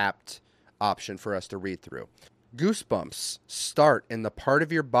more apt option for us to read through. Goosebumps start in the part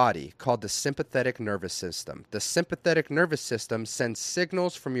of your body called the sympathetic nervous system. The sympathetic nervous system sends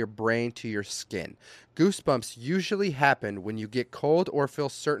signals from your brain to your skin. Goosebumps usually happen when you get cold or feel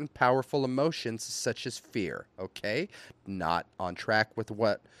certain powerful emotions such as fear. Okay? Not on track with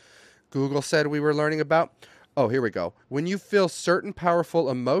what Google said we were learning about. Oh, here we go. When you feel certain powerful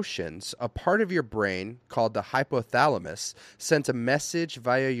emotions, a part of your brain called the hypothalamus sends a message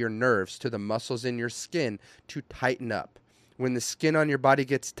via your nerves to the muscles in your skin to tighten up. When the skin on your body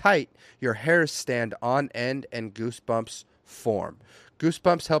gets tight, your hairs stand on end and goosebumps form.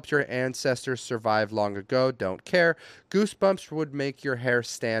 Goosebumps helped your ancestors survive long ago. Don't care. Goosebumps would make your hair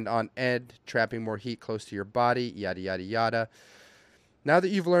stand on end, trapping more heat close to your body, yada, yada, yada. Now that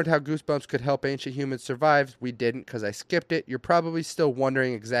you've learned how goosebumps could help ancient humans survive, we didn't because I skipped it, you're probably still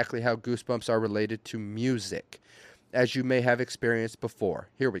wondering exactly how goosebumps are related to music, as you may have experienced before.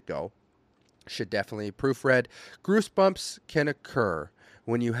 Here we go. Should definitely proofread. Goosebumps can occur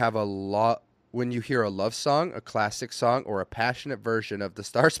when you have when you hear a love song, a classic song, or a passionate version of the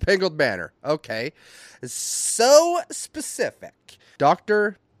Star-Spangled Banner. Okay. So specific.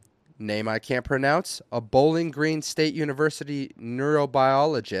 Dr. Name I can't pronounce, a Bowling Green State University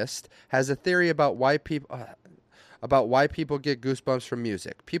neurobiologist, has a theory about why people get goosebumps from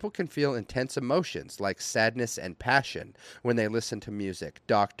music. People can feel intense emotions like sadness and passion when they listen to music.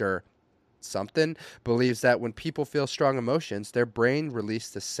 Dr. Something believes that when people feel strong emotions, their brain releases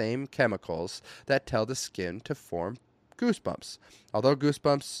the same chemicals that tell the skin to form goosebumps. Although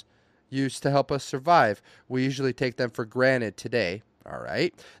goosebumps used to help us survive, we usually take them for granted today. All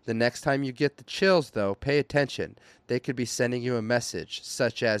right. The next time you get the chills, though, pay attention. They could be sending you a message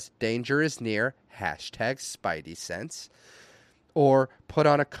such as danger is near, #Spidey sense, or put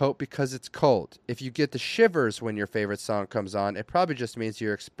on a coat because it's cold. If you get the shivers when your favorite song comes on, it probably just means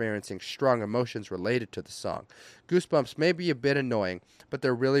you're experiencing strong emotions related to the song. Goosebumps may be a bit annoying, but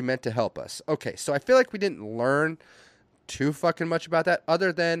they're really meant to help us. Okay, so I feel like we didn't learn too fucking much about that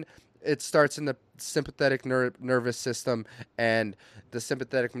other than it starts in the sympathetic nervous system, and the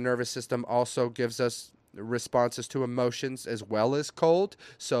sympathetic nervous system also gives us responses to emotions as well as cold.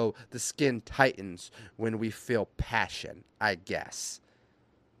 So the skin tightens when we feel passion, I guess.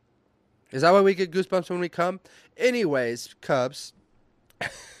 Is that why we get goosebumps when we come? Anyways, Cubs,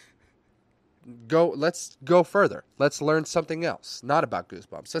 let's go further. Let's learn something else, not about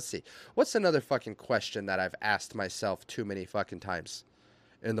goosebumps. Let's see. What's another fucking question that I've asked myself too many fucking times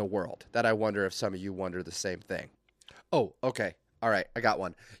in the world that I wonder if some of you wonder the same thing? Oh, okay. All right, I got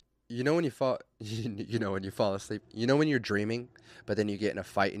one. You know when you fall asleep? You know when you're dreaming, but then you get in a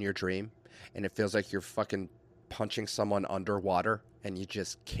fight in your dream and it feels like you're fucking punching someone underwater and you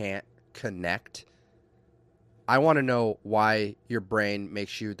just can't connect? I want to know why your brain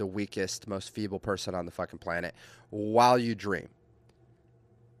makes you the weakest, most feeble person on the fucking planet while you dream.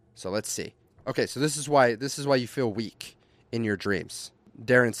 So let's see. Okay, so this is why you feel weak in your dreams.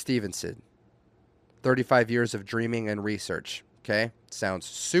 Darren Stevenson, 35 years of dreaming and research. Okay, sounds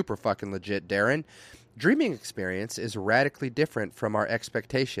super fucking legit, Darren. Dreaming experience is radically different from our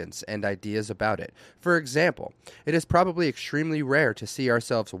expectations and ideas about it. For example, it is probably extremely rare to see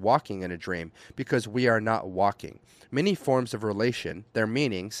ourselves walking in a dream because we are not walking. Many forms of relation, their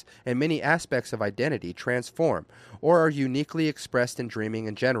meanings, and many aspects of identity transform or are uniquely expressed in dreaming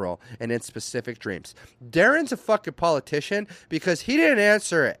in general and in specific dreams. Darren's a fucking politician because he didn't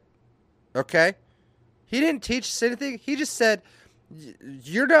answer it. Okay? He didn't teach us anything. He just said,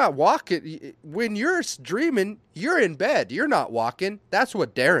 you're not walking. When you're dreaming, you're in bed. You're not walking. That's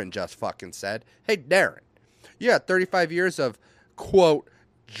what Darren just fucking said. Hey, Darren, you got 35 years of, quote,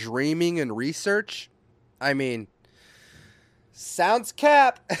 dreaming and research. I mean, sounds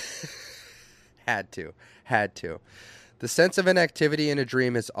cap. Had to. The sense of an activity in a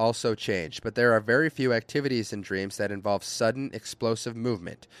dream is also changed, but there are very few activities in dreams that involve sudden, explosive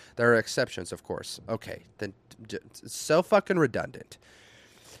movement. There are exceptions, of course. Okay, then it's so fucking redundant.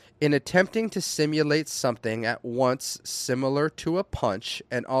 In attempting to simulate something at once similar to a punch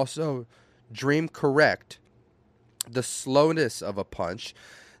and also dream correct, the slowness of a punch,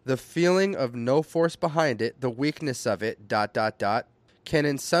 the feeling of no force behind it, the weakness of it, ... can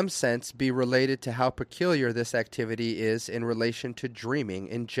in some sense be related to how peculiar this activity is in relation to dreaming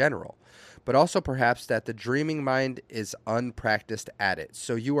in general, but also perhaps that the dreaming mind is unpracticed at it,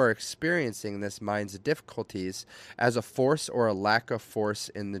 so you are experiencing this mind's difficulties as a force or a lack of force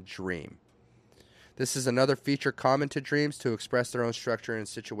in the dream. This is another feature common to dreams to express their own structure and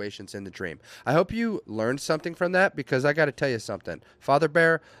situations in the dream. I hope you learned something from that because I got to tell you something. Father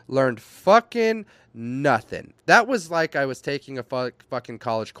Bear learned fucking nothing. That was like I was taking a fucking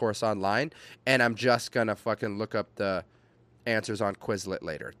college course online and I'm just going to fucking look up the answers on Quizlet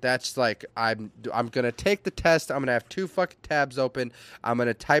later. That's like I'm going to take the test. I'm going to have 2 fucking tabs open. I'm going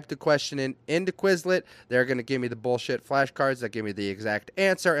to type the question into Quizlet. They're going to give me the bullshit flashcards that give me the exact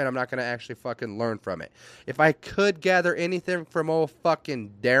answer, and I'm not going to actually fucking learn from it. If I could gather anything from old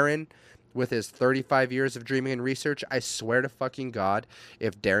fucking Darren with his 35 years of dreaming and research, I swear to fucking God,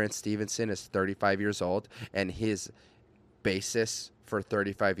 if Darren Stevenson is 35 years old and his basis for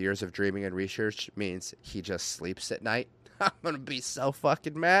 35 years of dreaming and research means he just sleeps at night, I'm going to be so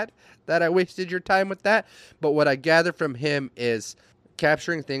fucking mad that I wasted your time with that. But what I gather from him is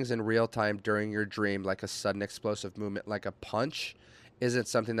capturing things in real time during your dream, like a sudden explosive movement, like a punch, isn't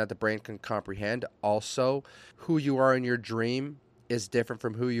something that the brain can comprehend. Also, who you are in your dream is different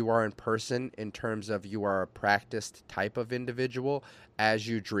from who you are in person in terms of you are a practiced type of individual as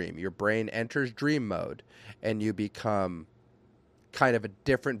you dream. Your brain enters dream mode and you become kind of a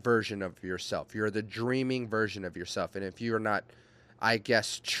different version of yourself. You're the dreaming version of yourself. And if you're not, I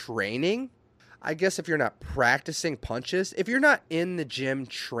guess, training, if you're not practicing punches, if you're not in the gym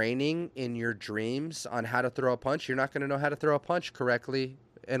training in your dreams on how to throw a punch, you're not going to know how to throw a punch correctly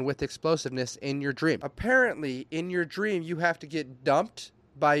and with explosiveness in your dream. Apparently, in your dream, you have to get dumped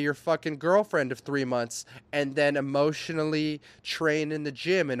by your fucking girlfriend of 3 months and then emotionally train in the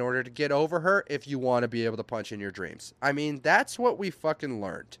gym in order to get over her if you want to be able to punch in your dreams. I mean, that's what we fucking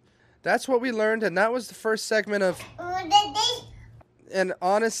learned. That's what we learned, and that was the first segment of... And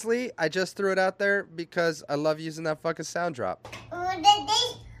honestly, I just threw it out there because I love using that fucking sound drop.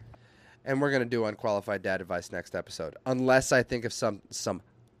 And we're going to do unqualified dad advice next episode. Unless I think of some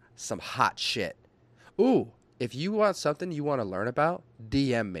hot shit. Ooh, if you want something you want to learn about,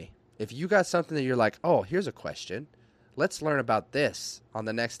 DM me. If you got something that you're like, oh, here's a question. Let's learn about this on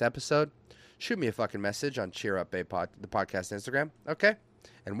the next episode. Shoot me a fucking message on Cheer Up Babe the podcast Instagram. Okay?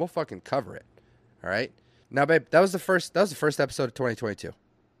 And we'll fucking cover it. All right? Now, babe, that was the first episode of 2022.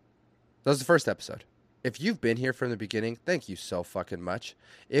 That was the first episode. If you've been here from the beginning, thank you so fucking much.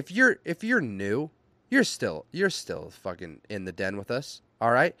 If you're new, you're still fucking in the den with us.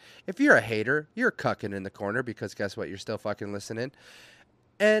 All right? If you're a hater, you're cucking in the corner because guess what? You're still fucking listening.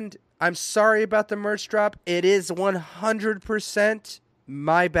 And I'm sorry about the merch drop. It is 100%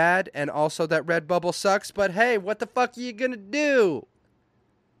 my bad. And also that Redbubble sucks. But hey, what the fuck are you going to do?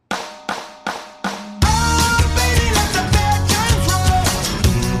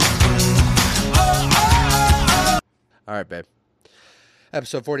 All right, babe.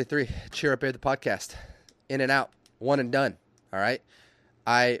 Episode 43, Cheer Up Babe, the podcast. In and out, one and done. All right?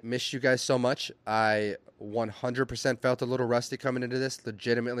 I missed you guys so much. I 100% felt a little rusty coming into this.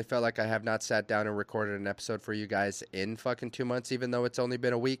 Legitimately felt like I have not sat down and recorded an episode for you guys in fucking 2 months, even though it's only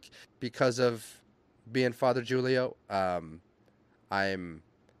been a week because of being Father Julio. Have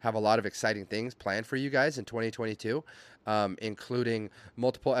a lot of exciting things planned for you guys in 2022, including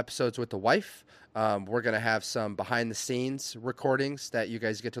multiple episodes with the wife. We're going to have some behind-the-scenes recordings that you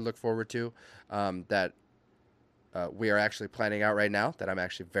guys get to look forward to that we are actually planning out right now that I'm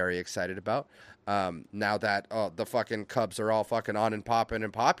actually very excited about. Now that the fucking Cubs are all fucking on and popping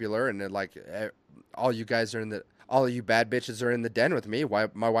and popular, and like all you guys are all of you bad bitches are in the den with me. Why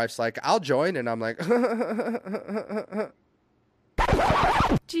my wife's like, I'll join, and I'm like,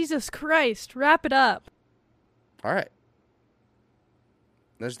 Jesus Christ, wrap it up. all right.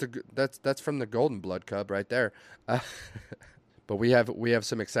 That's from the Golden Blood Cub right there. But we have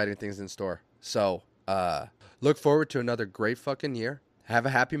some exciting things in store. So look forward to another great fucking year. Have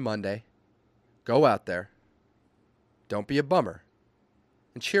a happy Monday. Go out there. Don't be a bummer.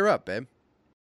 And cheer up, babe.